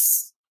with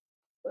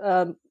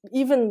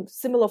even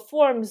similar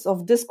forms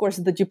of discourse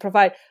that you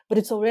provide, but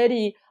it's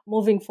already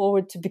moving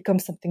forward to become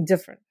something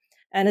different.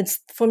 And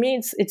for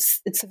me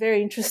it's a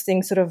very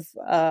interesting sort of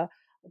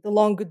the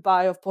long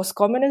goodbye of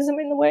post-communism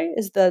in a way,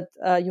 is that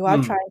you are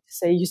trying to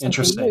say you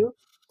something new,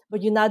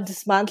 but you're not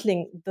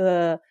dismantling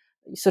the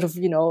sort of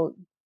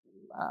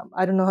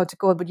I don't know how to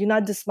call it, but you're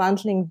not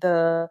dismantling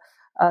the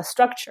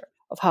structure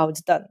of how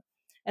it's done.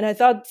 And I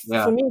thought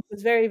for me it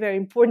was very, very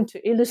important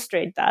to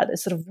illustrate that.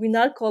 It's sort of, we're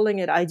not calling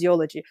it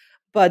ideology,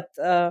 but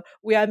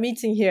we are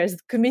meeting here as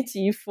the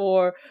committee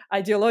for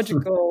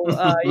ideological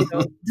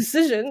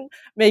decision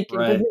making.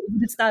 Right. But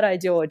it's not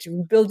ideology.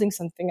 We're building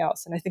something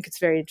else. And I think it's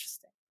very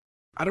interesting.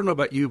 I don't know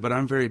about you, but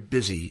I'm very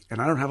busy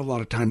and I don't have a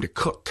lot of time to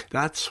cook.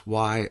 That's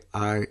why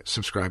I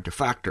subscribe to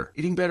Factor.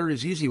 Eating better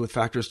is easy with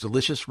Factor's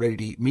delicious,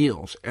 ready-to-eat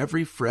meals.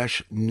 Every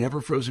fresh,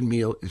 never frozen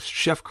meal is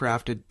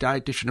chef-crafted,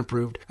 dietitian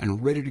approved,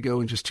 and ready to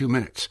go in just 2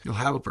 minutes. You'll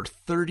have over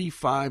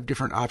 35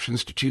 different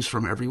options to choose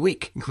from every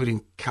week,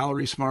 including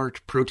Calorie Smart,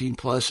 Protein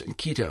Plus, and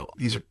Keto.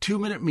 These are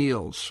 2-minute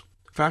meals.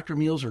 Factor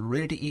meals are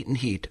ready to eat and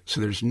heat,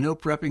 so there's no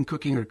prepping,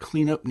 cooking, or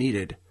cleanup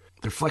needed.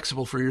 They're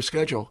flexible for your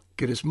schedule.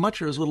 Get as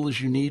much or as little as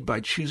you need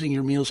by choosing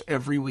your meals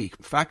every week.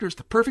 Factor is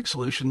the perfect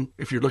solution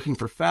if you're looking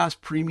for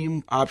fast,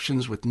 premium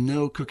options with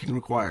no cooking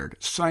required.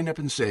 Sign up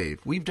and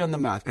save. We've done the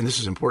math, and this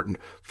is important.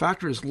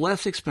 Factor is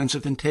less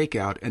expensive than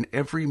takeout, and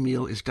every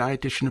meal is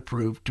dietitian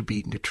approved to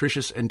be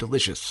nutritious and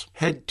delicious.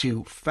 Head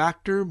to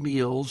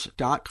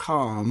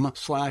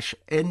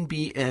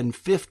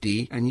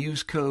factormeals.com/NBN50 and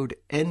use code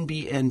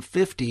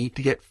NBN50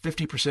 to get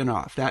 50%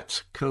 off.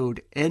 That's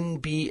code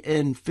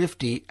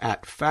NBN50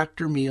 at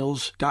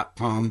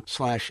factormeals.com/NBN50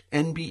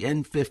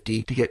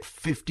 to get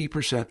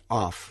 50%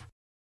 off.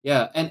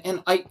 Yeah,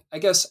 and I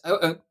guess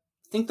I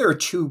think there are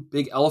two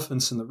big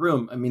elephants in the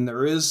room. I mean,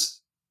 there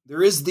is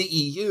the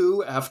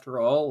EU, after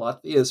all.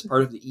 Latvia is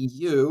part of the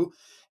EU,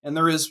 and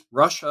there is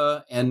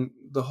Russia and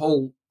the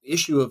whole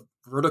issue of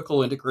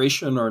vertical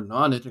integration or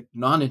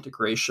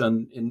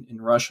non-integration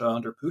in Russia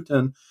under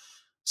Putin.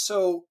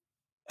 So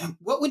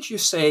what would you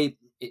say,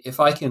 if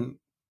I can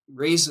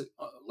raise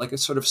like a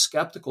sort of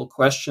skeptical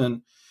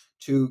question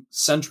to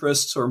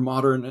centrists or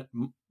modern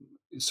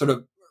sort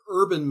of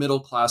urban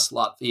middle-class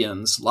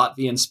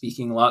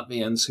Latvian-speaking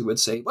Latvians who would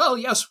say, well,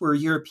 yes, we're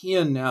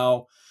European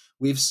now.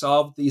 We've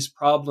solved these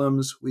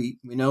problems. We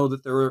know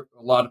that there were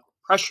a lot of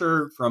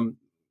pressure from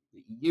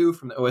the EU,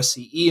 from the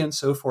OSCE and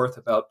so forth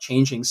about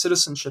changing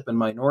citizenship and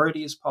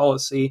minorities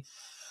policy.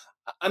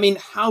 I mean,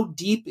 how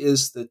deep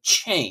is the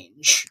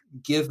change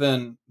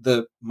given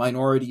the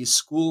minorities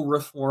school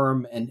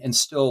reform and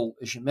still,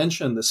 as you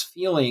mentioned, this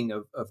feeling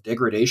of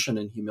degradation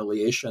and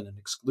humiliation and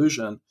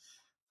exclusion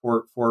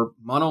for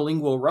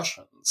monolingual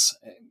Russians?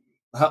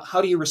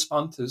 How do you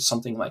respond to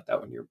something like that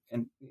when you're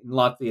in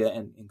Latvia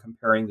and in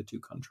comparing the two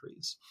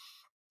countries?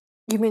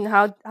 You mean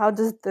how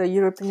does the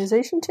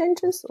Europeanization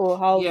changes, or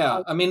how?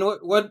 Yeah, I mean,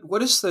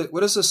 what is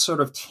the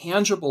sort of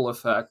tangible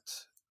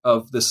effect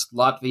of this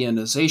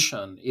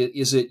Latvianization?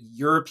 Is it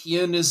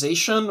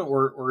Europeanization,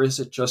 or is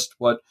it just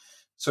what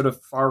sort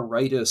of far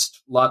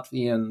rightist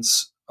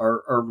Latvians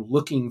are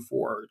looking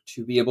for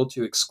to be able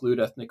to exclude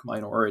ethnic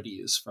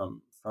minorities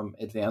from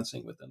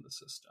advancing within the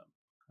system?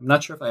 I'm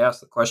not sure if I asked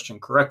the question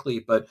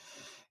correctly, but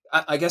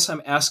I guess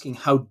I'm asking,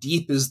 how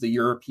deep is the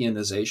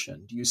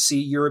Europeanization? Do you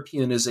see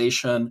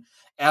Europeanization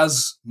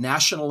as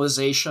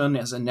nationalization,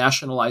 as a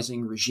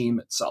nationalizing regime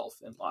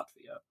itself in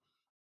Latvia?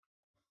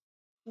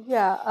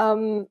 Yeah.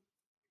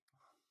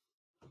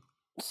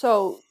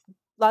 So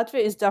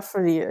Latvia is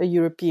definitely a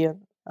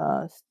European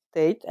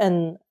state,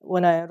 and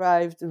when I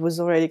arrived, it was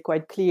already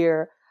quite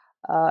clear.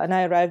 And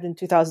I arrived in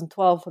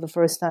 2012 for the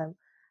first time,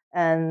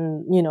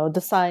 and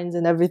the signs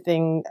and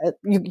everything.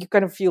 You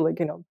kind of feel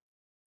like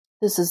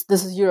this is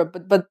Europe.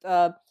 But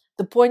the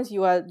points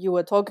you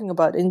were talking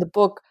about in the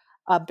book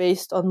are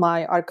based on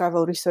my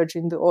archival research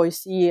in the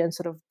OSCE and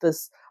sort of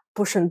this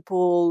push and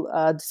pull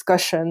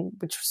discussion,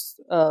 which was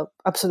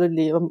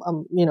absolutely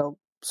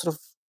sort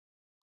of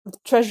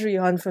treasury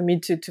hunt for me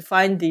to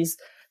find these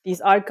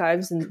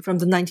archives from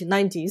the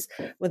 1990s,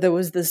 where there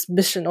was this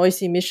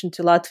OSCE mission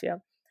to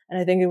Latvia. And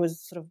I think it was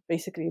sort of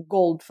basically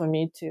gold for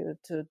me to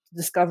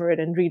discover it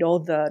and read all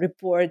the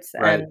reports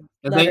and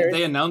letters.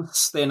 They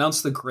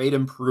announced the great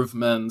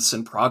improvements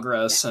and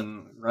progress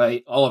and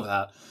all of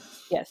that.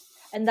 Yes.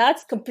 And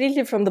that's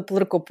completely from the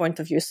political point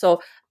of view.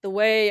 So the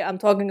way I'm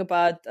talking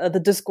about the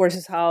discourse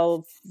is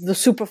how the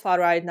super far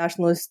right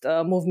nationalist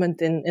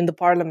movement in the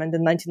parliament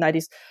in the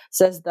 1990s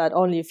says that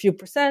only a few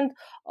percent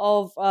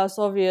of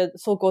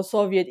so-called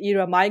Soviet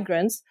era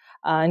migrants,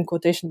 in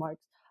quotation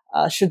marks,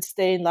 should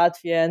stay in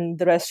Latvia and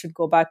the rest should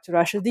go back to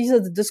Russia. These are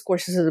the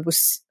discourses that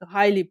was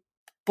highly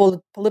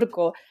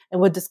political and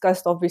were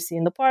discussed obviously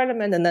in the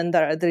parliament. And then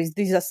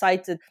these are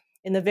cited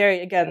in a very,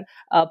 again,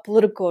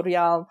 political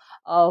realm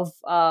of,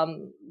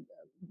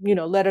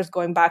 letters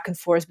going back and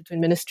forth between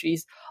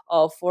ministries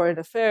of foreign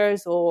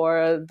affairs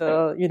or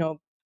the,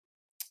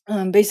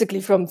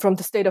 basically from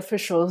the state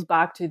officials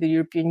back to the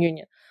European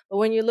Union. But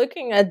when you're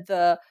looking at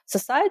the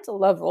societal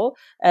level,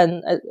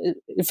 and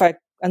if I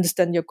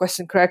understand your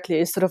question correctly,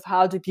 is sort of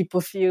how do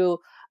people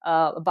feel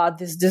about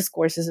these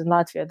discourses in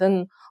Latvia?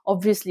 Then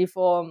obviously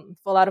for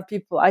a lot of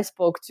people I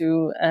spoke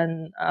to,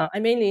 and I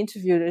mainly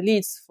interviewed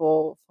elites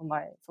for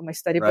my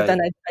study, but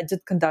then I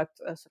did conduct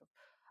sort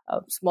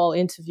of small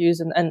interviews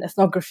and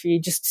ethnography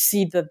just to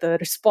see the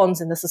response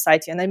in the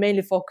society. And I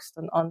mainly focused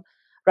on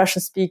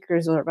Russian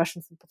speakers or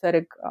Russian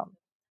sympathetic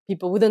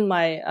people within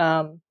my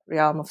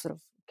realm of sort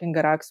of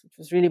Kingaraks, which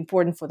was really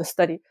important for the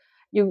study.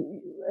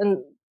 You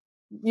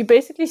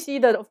basically see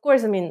that, of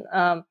course, I mean,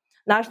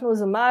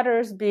 nationalism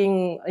matters,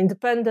 being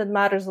independent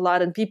matters a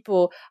lot, and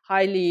people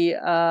highly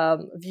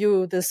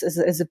view this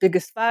as the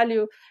biggest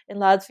value in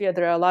Latvia.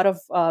 There are a lot of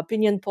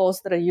opinion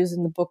polls that I use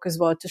in the book as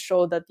well to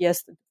show that,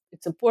 yes,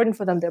 it's important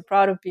for them, they're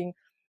proud of being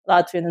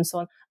Latvian and so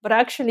on. But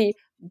actually,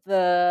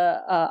 the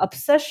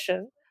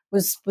obsession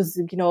was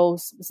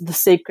the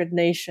sacred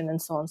nation and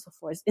so on and so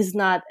forth is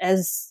not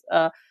as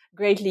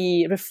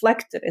greatly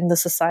reflected in the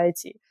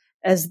society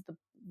as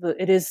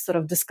it is sort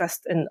of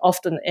discussed and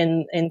often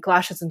in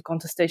clashes and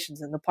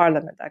contestations in the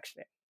parliament,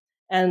 actually.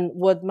 And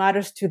what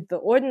matters to the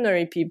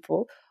ordinary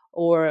people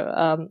or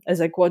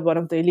as I quote one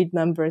of the elite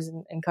members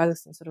in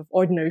Kazakhstan, sort of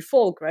ordinary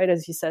folk, right?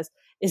 As he says,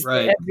 is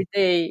Right. the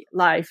everyday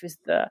life, is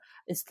the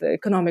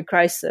economic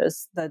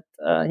crisis that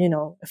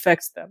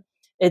affects them.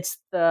 It's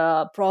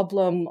the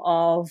problem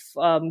of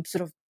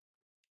sort of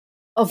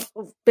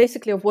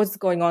basically of what's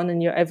going on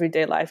in your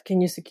everyday life. Can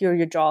you secure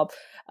your job?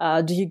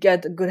 Do you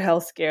get good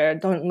health care?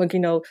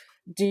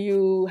 Do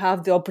you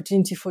have the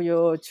opportunity for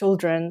your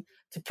children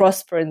to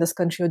prosper in this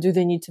country, or do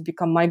they need to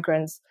become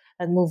migrants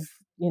and move,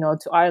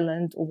 to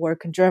Ireland or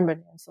work in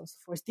Germany and so on and so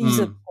forth? These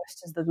are the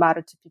questions that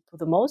matter to people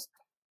the most.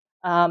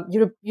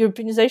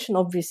 Europeanization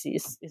obviously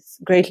is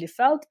greatly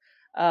felt.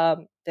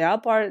 They are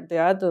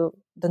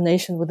the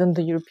nation within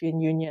the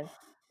European Union.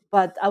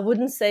 But I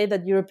wouldn't say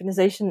that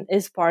Europeanization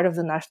is part of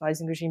the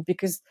nationalizing regime,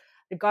 because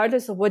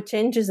regardless of what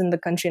changes in the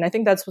country, and I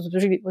think that's what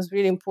was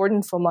really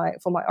important for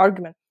my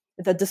argument,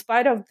 that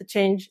despite of the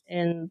change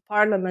in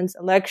parliaments,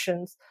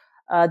 elections,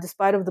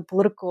 despite of the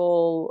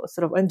political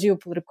sort of and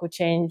geopolitical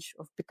change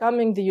of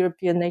becoming the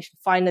European nation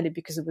finally,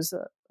 because it was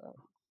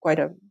quite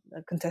a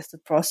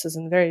contested process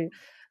and very,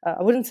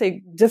 I wouldn't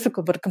say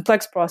difficult, but a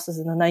complex process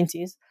in the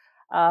 90s.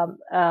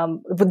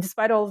 But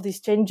despite all of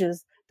these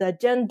changes, the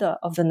agenda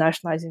of the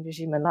nationalizing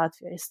regime in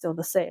Latvia is still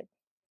the same,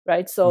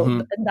 right? So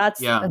and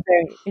that's a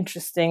very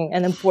interesting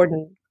and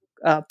important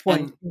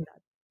point.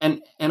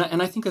 And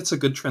I think it's a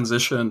good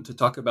transition to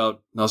talk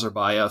about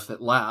Nazarbayev at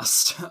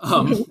last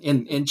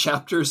in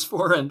chapters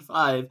 4 and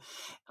 5.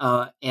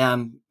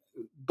 And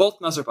both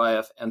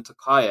Nazarbayev and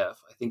Tokayev,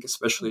 I think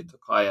especially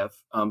Tokayev,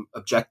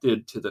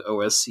 objected to the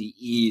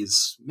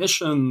OSCE's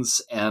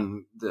missions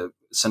and the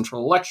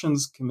Central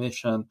Elections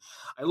Commission.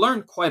 I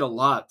learned quite a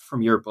lot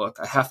from your book,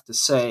 I have to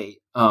say,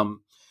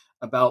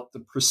 about the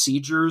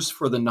procedures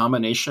for the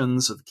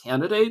nominations of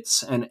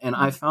candidates. And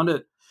I found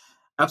it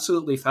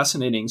absolutely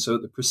fascinating. So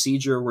the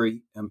procedure where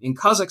in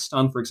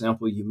Kazakhstan, for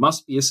example, you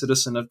must be a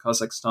citizen of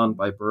Kazakhstan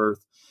by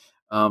birth.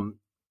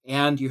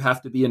 And you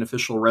have to be an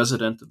official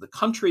resident of the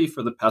country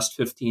for the past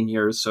 15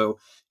 years. So,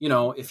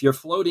 if you're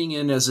floating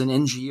in as an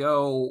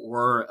NGO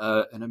or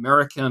an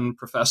American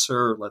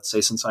professor, let's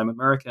say, since I'm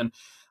American,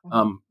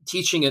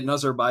 teaching at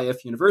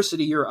Nazarbayev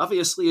University, you're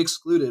obviously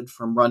excluded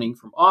from running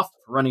for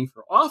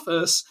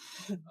office.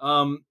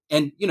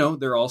 And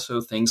there are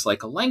also things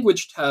like a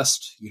language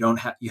test. You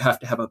have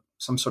to have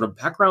some sort of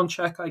background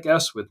check, I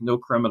guess, with no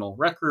criminal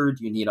record.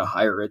 You need a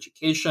higher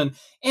education,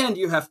 and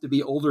you have to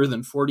be older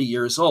than 40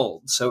 years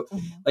old. So,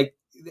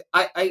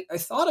 I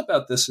thought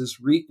about this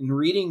in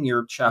reading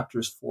your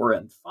chapters 4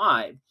 and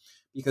 5,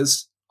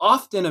 because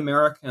often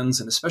Americans,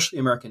 and especially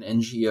American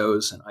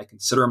NGOs, and I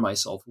consider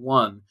myself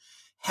one,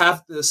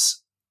 have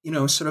this,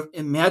 sort of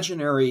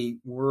imaginary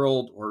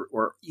world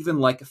or even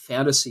like a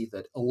fantasy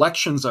that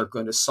elections are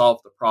going to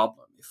solve the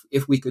problem.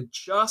 If we could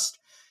just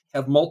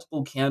have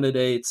multiple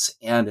candidates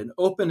and an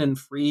open and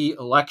free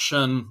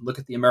election, look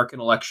at the American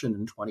election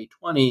in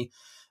 2020,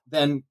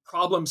 then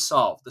problem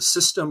solved. The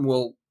system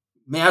will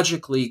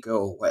magically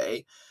go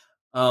away.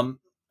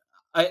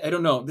 I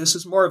don't know. This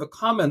is more of a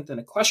comment than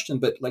a question,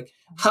 but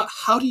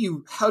how do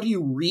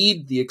you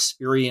read the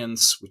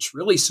experience, which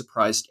really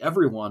surprised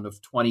everyone,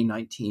 of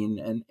 2019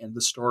 and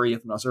the story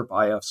of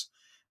Nazarbayev's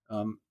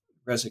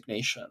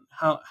resignation?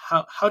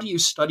 How do you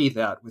study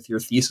that with your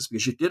thesis?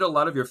 Because you did a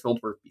lot of your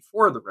fieldwork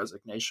before the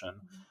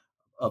resignation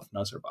of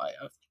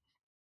Nazarbayev.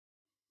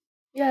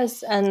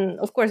 Yes, and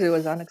of course it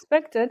was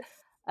unexpected,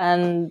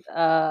 and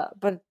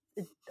but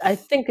I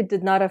think it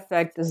did not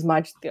affect as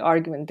much the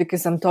argument,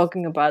 because I'm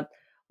talking about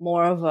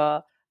more of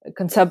a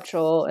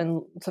conceptual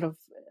and sort of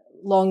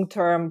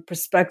long-term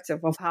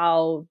perspective of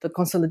how the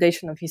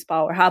consolidation of his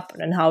power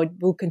happened and how it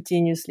will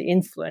continuously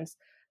influence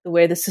the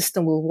way the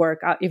system will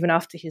work out even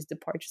after his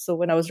departure. So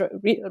when I was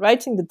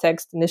writing the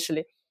text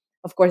initially,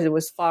 of course, it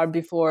was far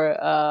before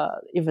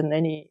even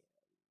any.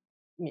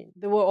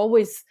 There were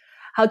always,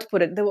 how to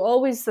put it, there were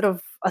always sort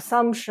of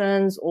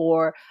assumptions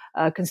or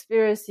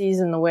conspiracies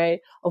in the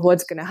way of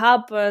what's going to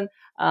happen.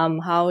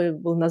 How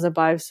will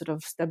Nazarbayev sort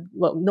of step?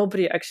 Well,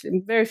 nobody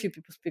actually, very few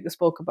people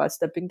spoke about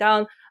stepping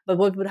down. But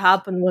what would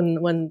happen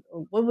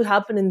what would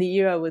happen in the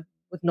era with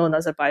no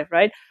Nazarbayev,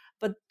 right?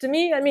 But to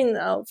me,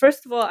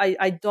 first of all,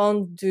 I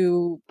don't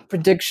do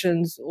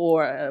predictions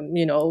or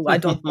I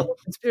don't follow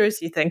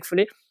conspiracy,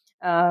 thankfully.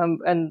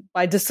 And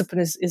my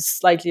discipline is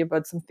slightly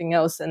about something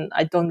else. And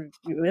I don't.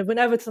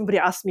 Whenever somebody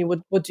asks me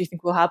what do you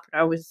think will happen, I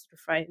always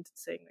refrain to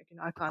saying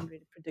I can't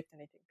really predict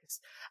anything, because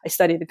I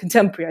study the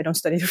contemporary, I don't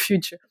study the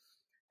future.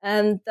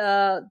 And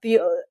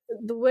the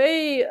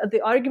way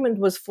the argument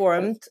was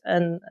formed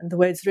and the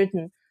way it's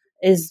written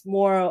is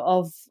more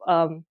of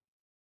the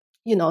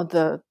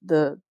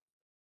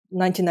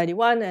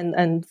 1991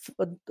 and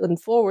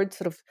forward,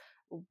 sort of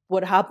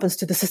what happens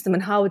to the system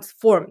and how it's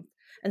formed.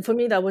 And for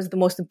me, that was the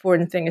most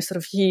important thing, is sort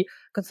of he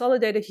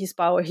consolidated his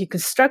power. He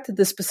constructed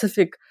this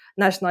specific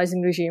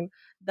nationalizing regime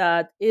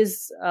that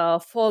is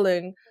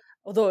falling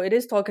although it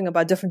is talking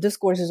about different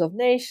discourses of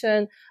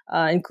nation,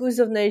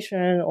 inclusive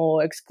nation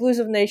or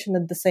exclusive nation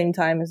at the same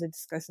time, as I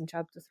discussed in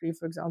chapter 3,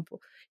 for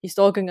example. He's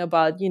talking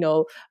about,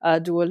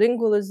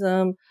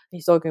 duolingualism.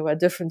 He's talking about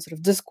different sort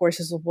of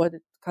discourses of what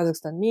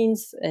Kazakhstan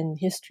means in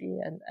history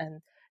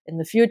and in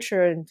the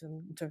future in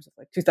terms of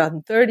like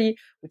 2030,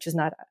 which is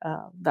not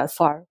that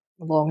far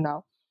along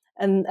now.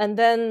 And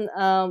then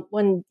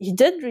when he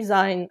did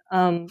resign,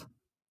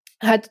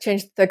 I had to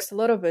change the text a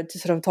little bit to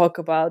sort of talk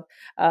about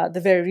the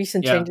very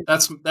recent changes.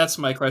 That's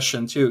my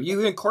question too.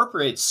 You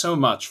incorporate so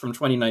much from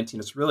 2019.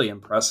 It's really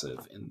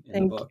impressive in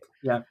the book.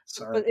 Yeah,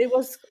 sorry. But it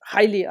was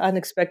highly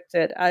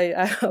unexpected.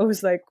 I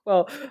was like,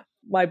 well,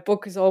 my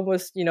book is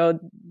almost,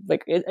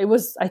 like it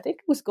was, I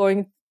think it was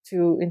going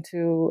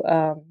into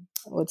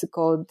what's it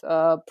called?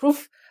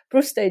 Proof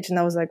stage. And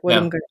I was like, what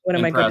am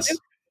I going to do?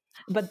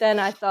 But then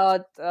I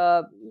thought,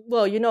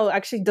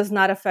 actually does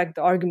not affect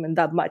the argument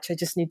that much. I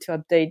just need to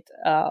update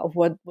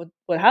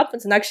what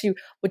happens. And actually,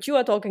 what you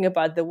are talking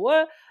about, there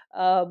were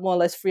more or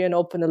less free and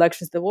open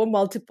elections. There were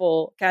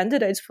multiple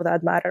candidates for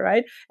that matter,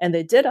 right? And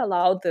they did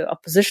allow the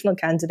oppositional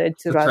candidate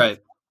to run. Right.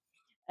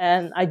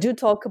 And I do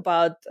talk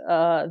about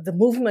the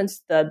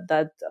movements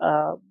that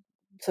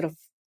sort of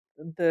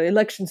the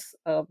elections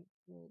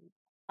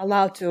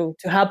allow to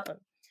happen.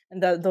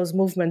 And those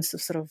movements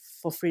of sort of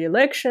for free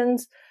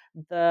elections,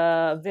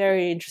 the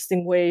very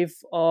interesting wave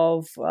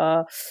of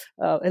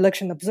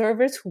election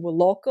observers who were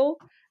local,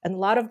 and a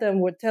lot of them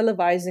were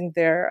televising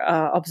their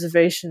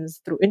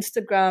observations through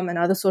Instagram and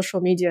other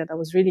social media. That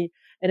was really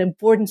an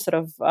important sort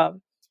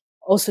of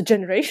also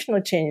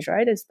generational change,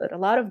 right? Is that a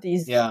lot of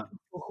these people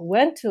who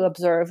went to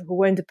observe, who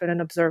were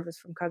independent observers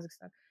from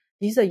Kazakhstan,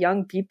 these are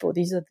young people.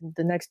 These are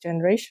the next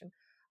generation.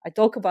 I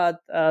talk about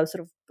sort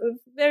of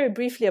very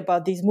briefly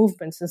about these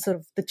movements and sort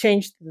of the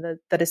change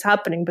that is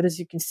happening. But as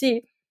you can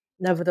see,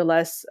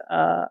 nevertheless,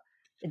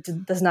 it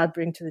does not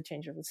bring to the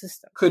change of the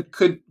system.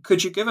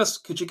 Could you give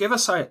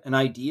us an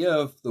idea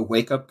of the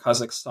Wake Up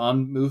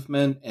Kazakhstan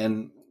movement?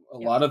 And a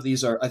lot of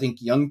these are, I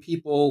think, young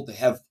people. They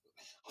have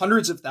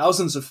hundreds of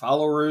thousands of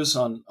followers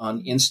on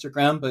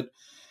Instagram. But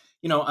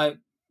I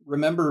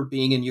remember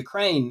being in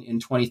Ukraine in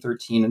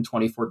 2013 and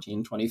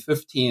 2014,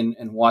 2015,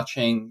 and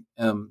watching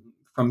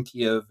from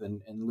Kiev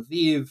and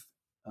Lviv,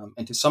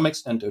 and to some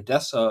extent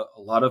Odessa,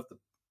 a lot of the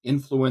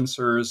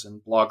influencers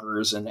and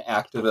bloggers and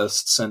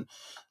activists, and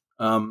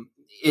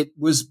it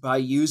was by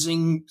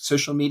using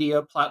social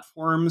media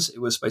platforms. It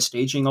was by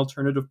staging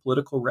alternative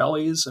political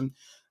rallies. And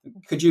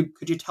could you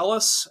tell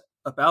us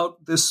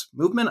about this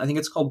movement? I think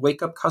it's called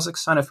Wake Up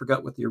Kazakhstan. I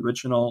forgot what the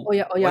original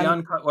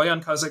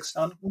Oyan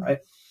Kazakhstan, right?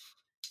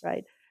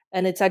 Right.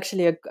 And it's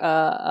actually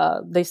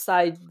they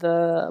cite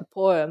the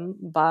poem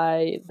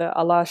by the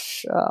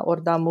Alash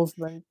Orda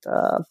movement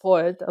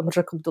poet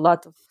Amjad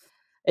Abdulatov.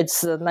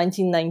 It's a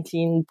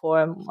 1919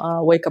 poem,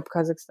 Wake Up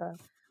Kazakhstan,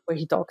 where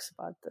he talks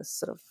about this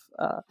sort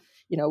of,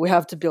 we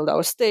have to build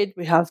our state.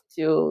 We have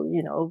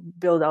to,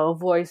 build our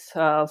voice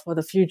for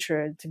the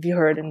future to be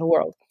heard in the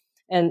world.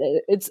 And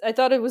I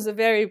thought it was a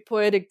very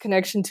poetic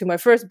connection to my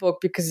first book,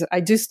 because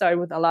I do start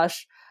with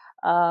Alash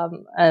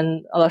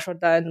and Alash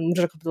Orda and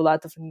Amjad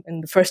Abdulatov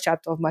in the first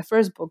chapter of my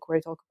first book, where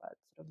I talk about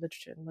sort of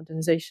literature and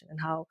modernization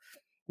and how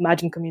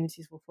imagined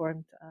communities were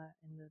formed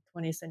in the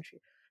 20th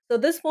century. So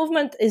this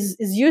movement is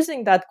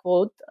using that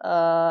quote,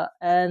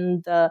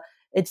 and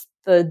it's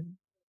the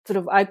sort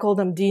of, I call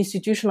them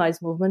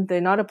deinstitutionalized movement.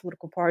 They're not a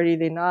political party.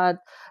 They're not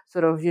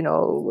sort of,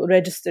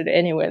 registered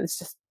anywhere. It's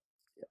just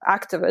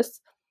activists.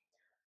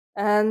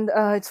 And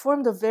it's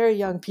formed of very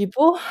young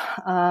people.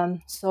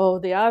 So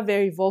they are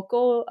very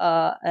vocal,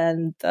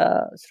 and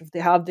sort of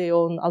they have their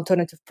own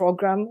alternative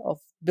program of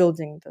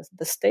building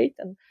the state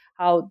and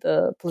how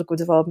the political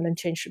development and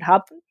change should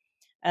happen.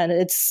 And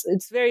it's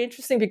very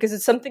interesting because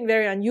it's something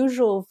very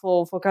unusual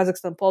for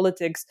Kazakhstan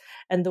politics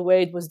and the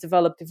way it was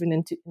developed even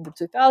in the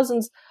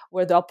 2000s,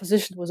 where the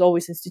opposition was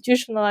always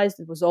institutionalized.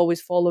 It was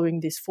always following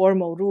these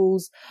formal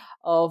rules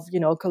of,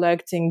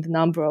 collecting the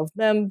number of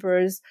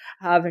members,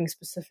 having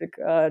specific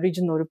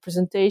regional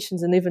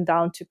representations, and even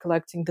down to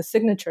collecting the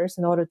signatures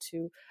in order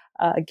to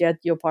get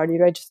your party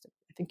registered.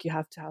 I think you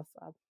have to have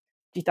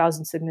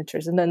 3,000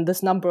 signatures. And then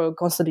this number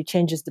constantly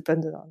changes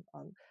depending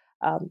on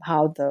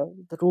how the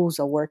rules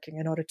are working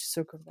in order to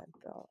circumvent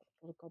the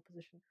political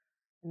opposition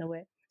in a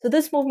way. So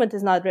this movement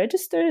is not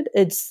registered.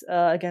 It's,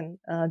 again,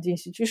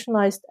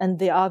 deinstitutionalized, and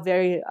they are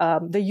very,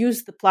 they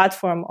use the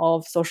platform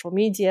of social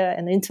media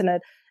and the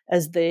internet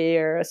as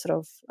their sort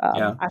of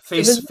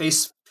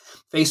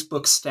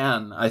Facebook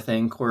Stan, I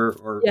think,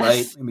 or yes.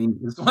 Right? I mean,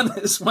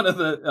 it's one of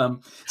the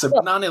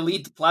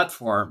non-elite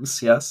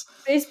platforms. Yes,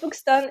 Facebook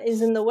Stan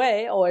is in the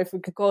way, or if we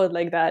could call it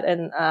like that,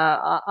 and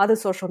other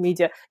social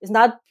media is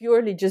not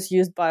purely just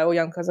used by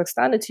Oyan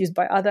Kazakhstan. It's used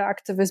by other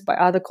activists, by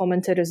other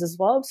commentators as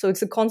well. So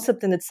it's a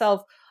concept in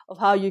itself of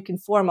how you can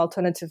form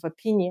alternative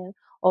opinion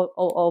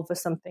over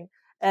something.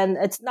 And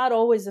it's not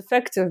always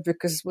effective,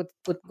 because what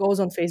goes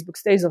on Facebook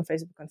stays on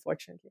Facebook,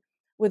 unfortunately.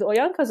 With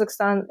Oyan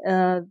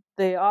Kazakhstan,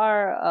 they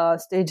are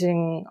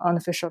staging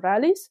unofficial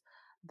rallies.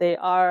 they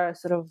are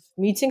sort of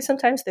meeting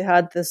sometimes. They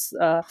had this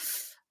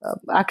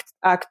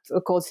act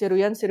called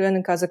Seruyan. Seruyan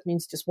in Kazakh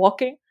means just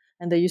walking,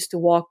 and they used to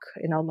walk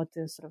in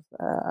Almaty sort of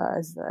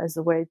as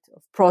a way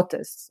of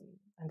protests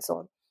and so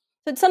on.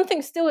 So it's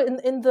something still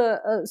in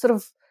the sort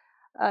of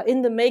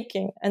in the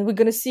making, and we're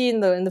going to see in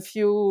the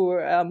few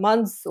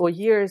months or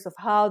years of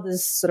how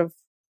this sort of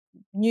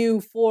new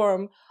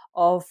form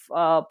of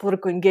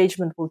political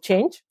engagement will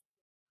change,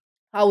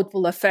 how it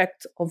will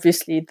affect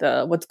obviously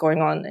what's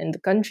going on in the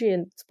country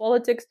and its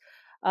politics.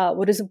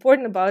 What is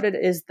important about it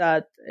is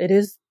that it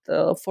is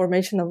the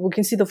formation of, we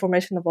can see the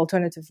formation of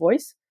alternative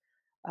voice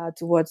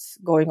to what's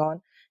going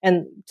on.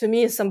 And to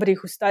me, as somebody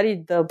who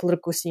studied the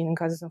political scene in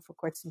Kazakhstan for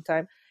quite some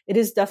time, it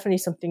is definitely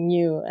something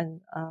new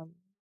and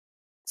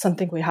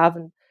something we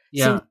haven't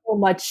seen so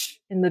much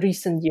in the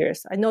recent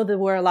years. I know there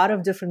were a lot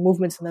of different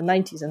movements in the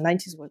 90s, and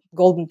 90s was a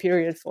golden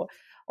period for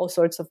all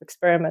sorts of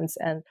experiments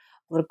and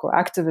political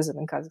activism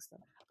in Kazakhstan.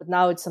 But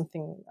now it's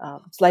something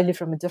slightly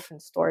from a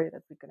different story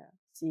that we're going to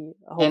see.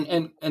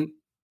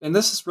 And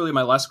this is really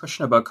my last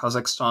question about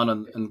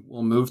Kazakhstan, and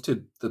we'll move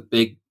to the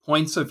big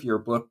points of your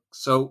book.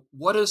 So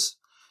what does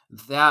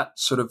that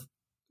sort of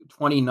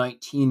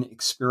 2019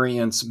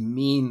 experience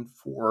mean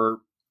for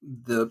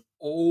the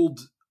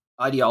old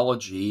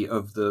ideology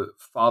of the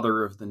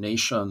father of the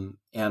nation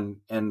and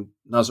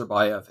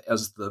Nazarbayev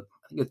as I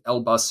think it's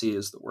Elbasi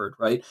is the word,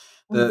 right?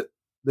 Mm-hmm.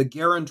 The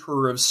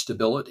guarantor of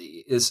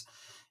stability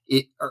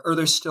are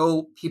there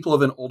still people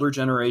of an older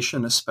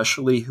generation,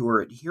 especially who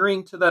are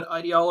adhering to that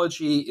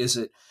ideology? Is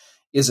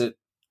it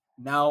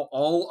now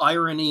all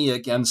irony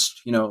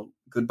against,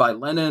 goodbye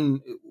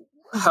Lenin?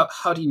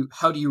 How do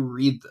you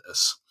read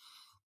this?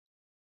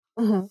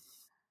 Mm-hmm.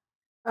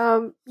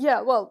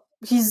 Well,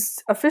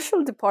 his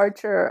official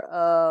departure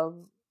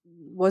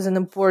was an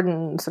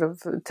important sort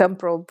of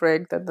temporal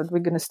break that we're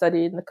going to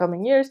study in the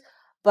coming years.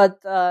 But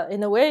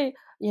in a way,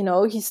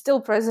 he's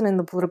still present in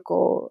the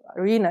political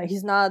arena.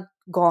 He's not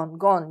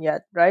gone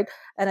yet, right?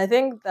 And I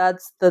think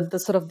that's the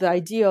sort of the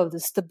idea of the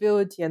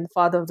stability and the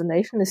father of the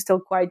nation is still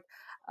quite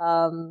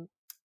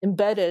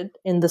embedded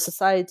in the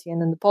society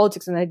and in the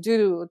politics. And I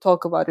do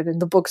talk about it in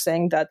the book,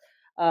 saying that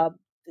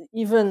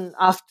even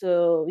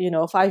after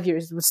 5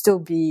 years, it would still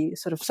be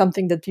sort of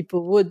something that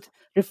people would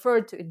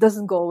refer to. It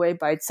doesn't go away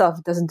by itself.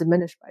 It doesn't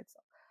diminish by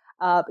itself.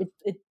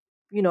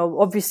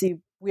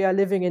 Obviously we are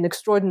living in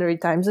extraordinary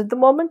times at the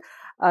moment.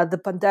 The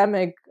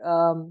pandemic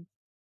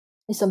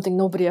is something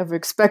nobody ever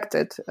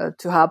expected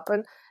to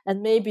happen,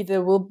 and maybe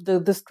there will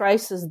this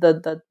crisis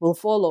that will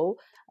follow,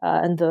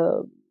 and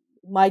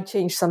might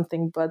change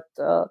something. But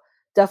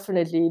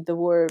definitely there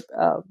were,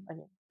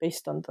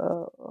 based on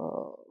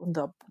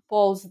the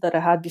polls that I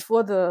had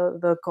before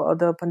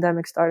the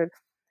pandemic started,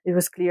 it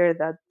was clear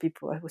that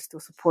people were still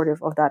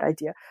supportive of that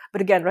idea.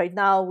 But again, right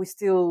now it's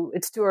too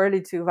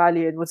early to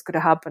evaluate what's going to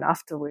happen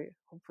after when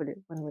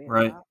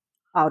we're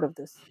out of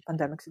this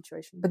pandemic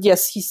situation. But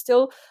yes, he's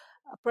still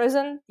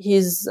present.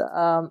 He's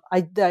the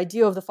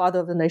idea of the father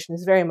of the nation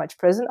is very much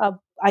present.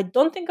 I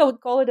don't think I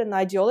would call it an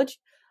ideology,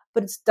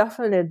 but it's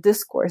definitely a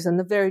discourse, and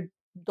a very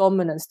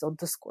dominant still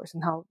discourse,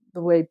 and how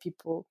the way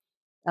people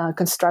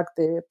construct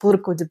the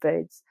political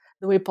debates,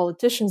 the way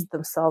politicians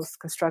themselves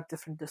construct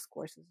different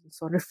discourses, and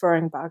so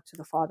referring back to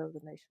the father of the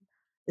nation,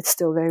 it's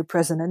still very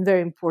present and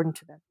very important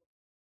to them.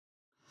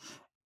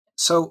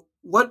 So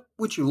what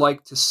would you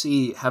like to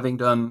see, having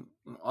done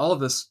all of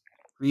this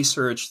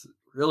research,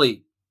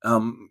 really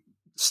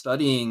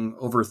studying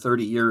over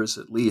 30 years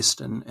at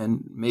least,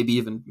 and maybe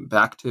even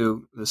back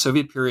to the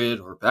Soviet period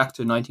or back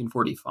to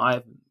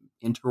 1945,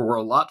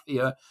 interwar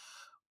Latvia?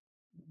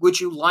 Would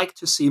you like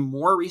to see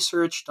more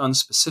research done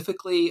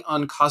specifically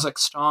on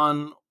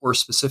Kazakhstan, or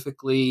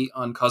specifically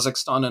on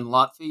Kazakhstan and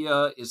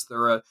Latvia?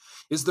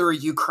 Is there a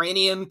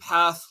Ukrainian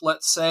path,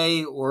 let's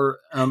say, or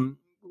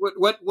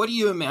what do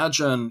you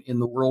imagine in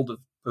the world of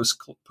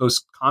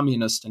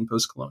post-communist and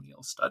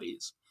post-colonial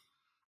studies?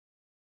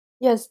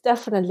 Yes,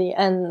 definitely.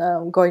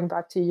 And going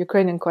back to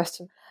Ukrainian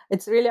question,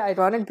 it's really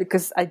ironic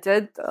because I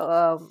did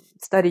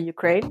study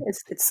Ukraine.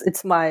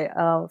 It's my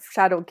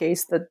shadow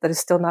case that is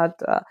still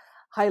not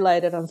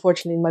highlighted,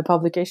 unfortunately, in my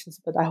publications,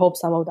 but I hope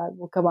some of that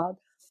will come out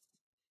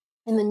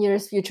in the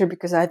nearest future,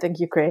 because I think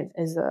Ukraine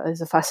is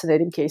a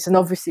fascinating case. And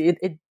obviously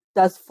it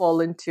does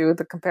fall into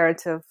the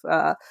comparative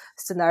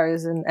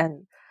scenarios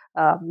and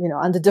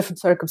under different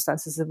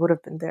circumstances it would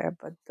have been there.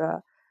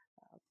 But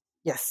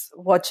yes,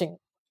 watching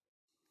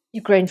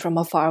Ukraine from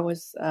afar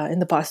was in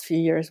the past few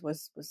years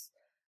was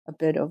a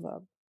bit of a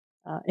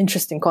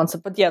interesting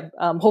concept. But yeah,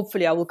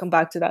 hopefully I will come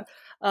back to that.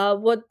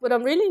 What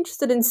I'm really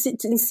interested in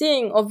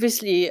seeing,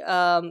 obviously,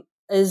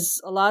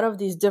 is a lot of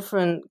these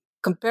different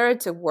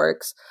comparative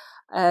works.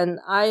 And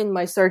I, in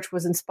my search,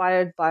 was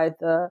inspired by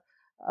the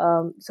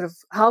sort of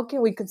how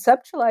can we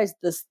conceptualize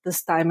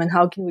this time, and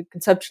how can we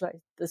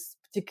conceptualize this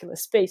particular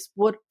space?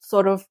 What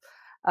sort of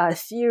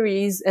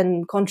theories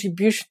and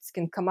contributions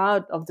can come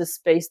out of this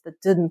space that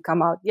didn't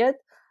come out yet?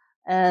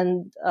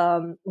 And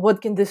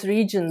what can this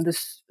region,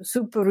 this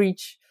super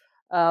rich,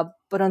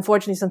 but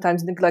unfortunately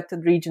sometimes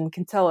neglected region,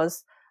 can tell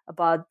us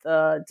about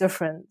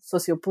different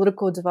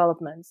socio-political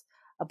developments,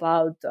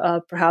 about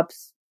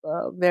perhaps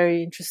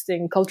very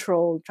interesting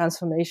cultural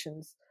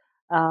transformations.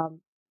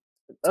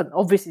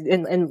 Obviously,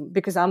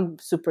 because I'm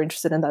super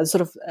interested in that,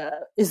 sort of,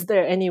 is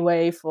there any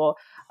way for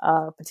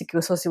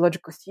particular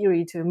sociological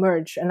theory to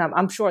emerge? And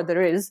I'm sure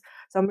there is.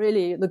 So I'm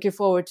really looking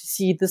forward to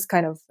see this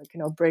kind of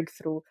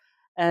breakthrough.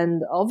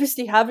 And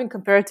obviously, having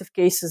comparative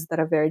cases that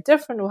are very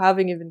different, or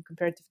having even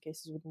comparative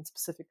cases within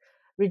specific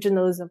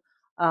regionalism,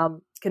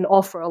 can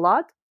offer a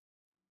lot.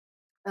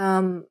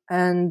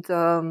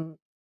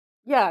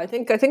 Yeah, I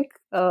think,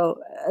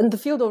 and the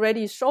field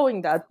already is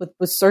showing that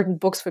with certain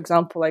books, for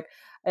example, like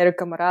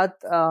Erika Marat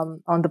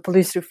on the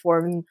police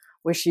reform,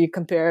 where she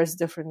compares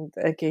different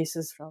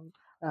cases from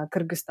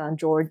Kyrgyzstan,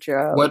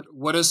 Georgia.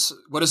 What is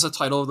the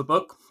title of the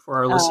book for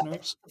our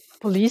listeners?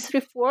 Police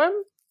reform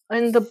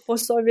in the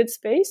post-Soviet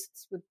space.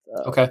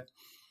 Okay.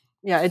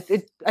 Yeah, I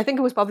think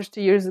it was published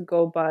 2 years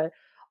ago by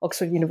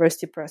Oxford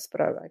University Press,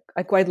 but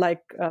I quite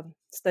like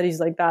studies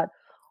like that.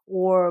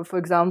 Or, for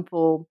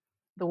example,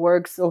 the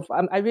works of,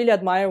 I really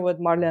admire what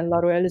Marlène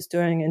Laruelle is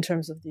doing in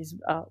terms of these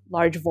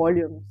large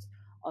volumes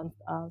on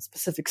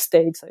specific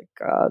states. Like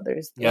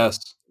there's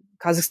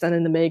Kazakhstan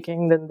in the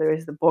making, then there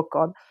is the book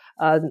on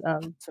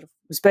sort of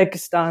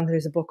Uzbekistan,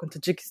 there's a book on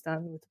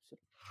Tajikistan with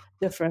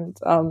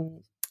different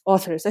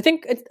authors. I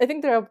think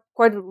there are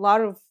quite a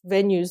lot of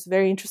venues,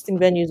 very interesting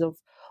venues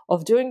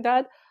of doing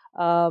that.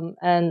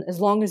 And as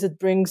long as it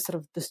brings sort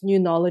of this new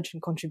knowledge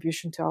and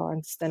contribution to our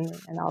understanding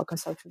and our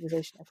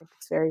conceptualization, I think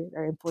it's very,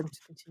 very important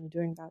to continue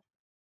doing that.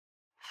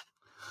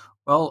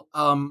 Well,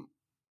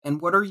 and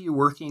what are you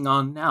working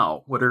on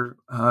now? What are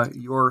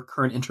your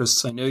current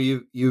interests? I know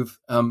you've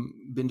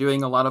been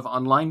doing a lot of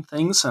online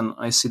things, and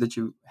I see that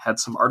you had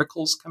some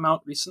articles come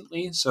out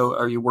recently. So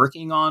are you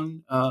working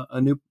on a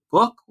new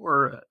book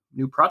or a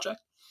new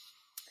project?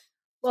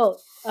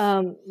 Well,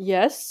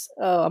 yes,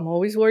 I'm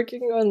always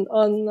working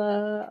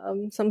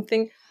on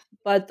something,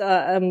 but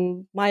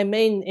my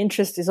main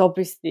interest is on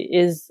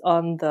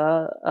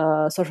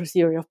the social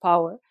theory of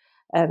power,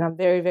 and I'm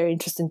very, very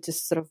interested to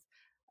sort of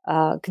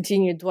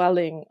continue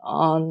dwelling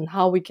on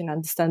how we can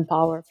understand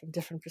power from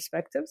different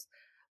perspectives.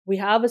 We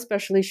have a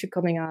special issue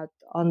coming out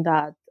on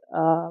that,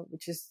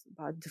 which is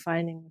about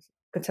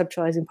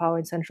conceptualizing power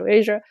in Central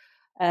Asia.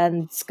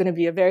 And it's going to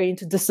be a very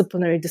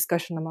interdisciplinary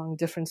discussion among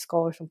different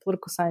scholars from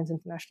political science,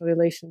 international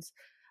relations,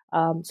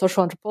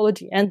 social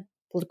anthropology, and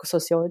political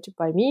sociology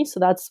by me. So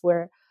that's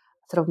where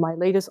sort of my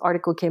latest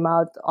article came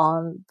out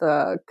on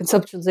the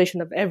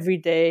conceptualization of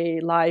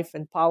everyday life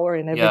and power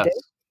in everyday.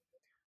 Yes.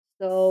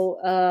 So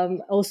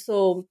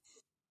also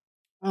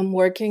I'm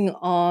working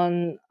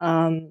on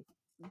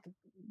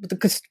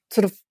the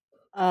sort of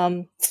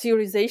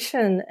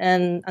theorization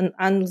and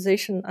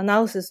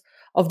analysis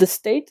of the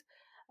state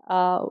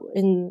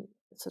in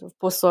sort of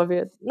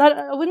post-Soviet.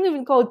 I wouldn't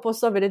even call it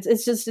post-Soviet.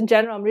 It's just in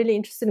general, I'm really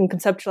interested in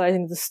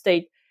conceptualizing the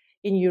state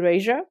in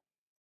Eurasia,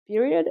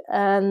 period,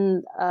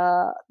 and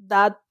I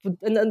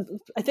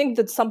think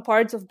that some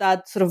parts of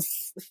that sort of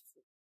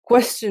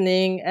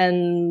questioning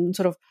and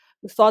sort of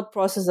thought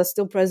process are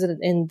still present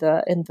in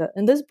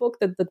this book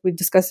that we're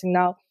discussing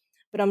now.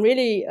 But I'm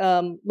really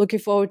looking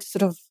forward to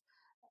sort of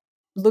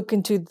look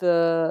into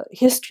the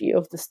history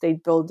of the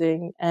state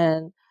building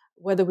and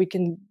whether we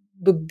can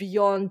look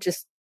beyond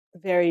just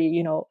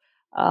very,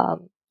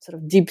 sort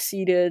of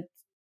deep-seated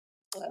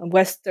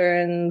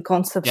Western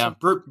concepts. Yeah,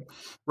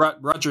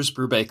 Rogers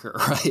Brubaker,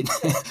 right?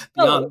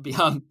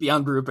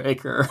 beyond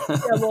Brubaker.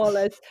 Yeah, more or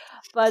less.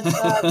 But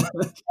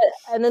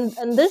and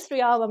in this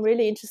realm, I'm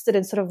really interested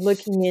in sort of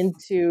looking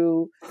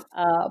into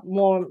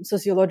more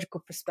sociological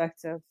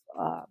perspective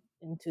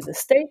into the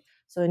state,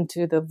 so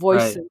into the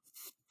voices,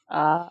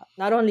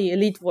 not only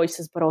elite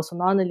voices but also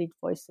non-elite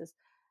voices,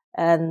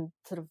 and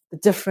sort of the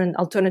different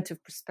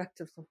alternative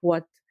perspectives of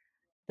what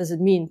does it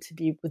mean to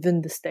be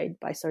within the state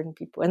by certain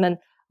people. And then,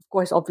 of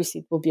course,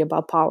 obviously, it will be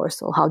about power.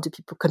 So how do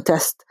people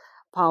contest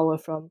power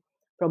from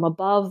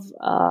above?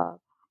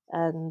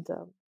 And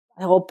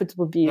I hope it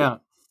will be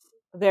a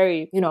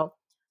very,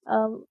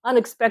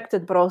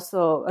 unexpected but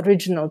also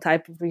original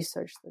type of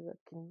research that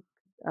can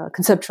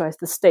conceptualize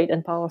the state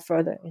and power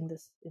further in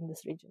this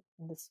region,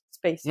 in this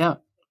space. Yeah.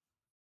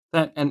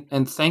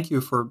 And thank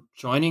you for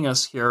joining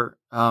us here,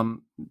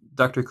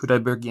 Dr.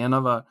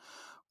 Kudaibergenova.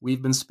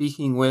 We've been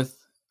speaking with,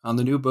 on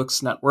the New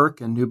Books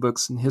Network and New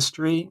Books in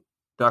History,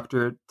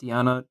 Dr.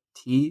 Diana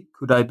T.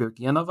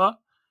 Kudaibergenova.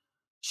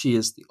 She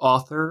is the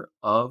author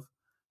of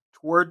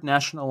Toward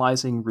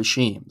Nationalizing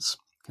Regimes,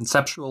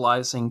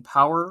 Conceptualizing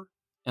Power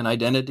and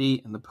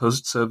Identity in the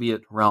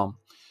Post-Soviet Realm.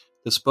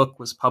 This book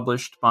was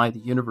published by the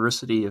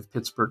University of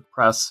Pittsburgh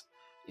Press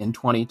in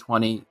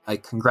 2020. I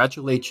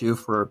congratulate you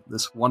for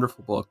this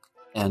wonderful book,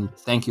 and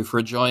thank you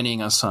for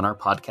joining us on our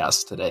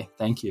podcast today.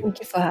 Thank you.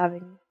 Thank you for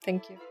having me.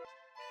 Thank you.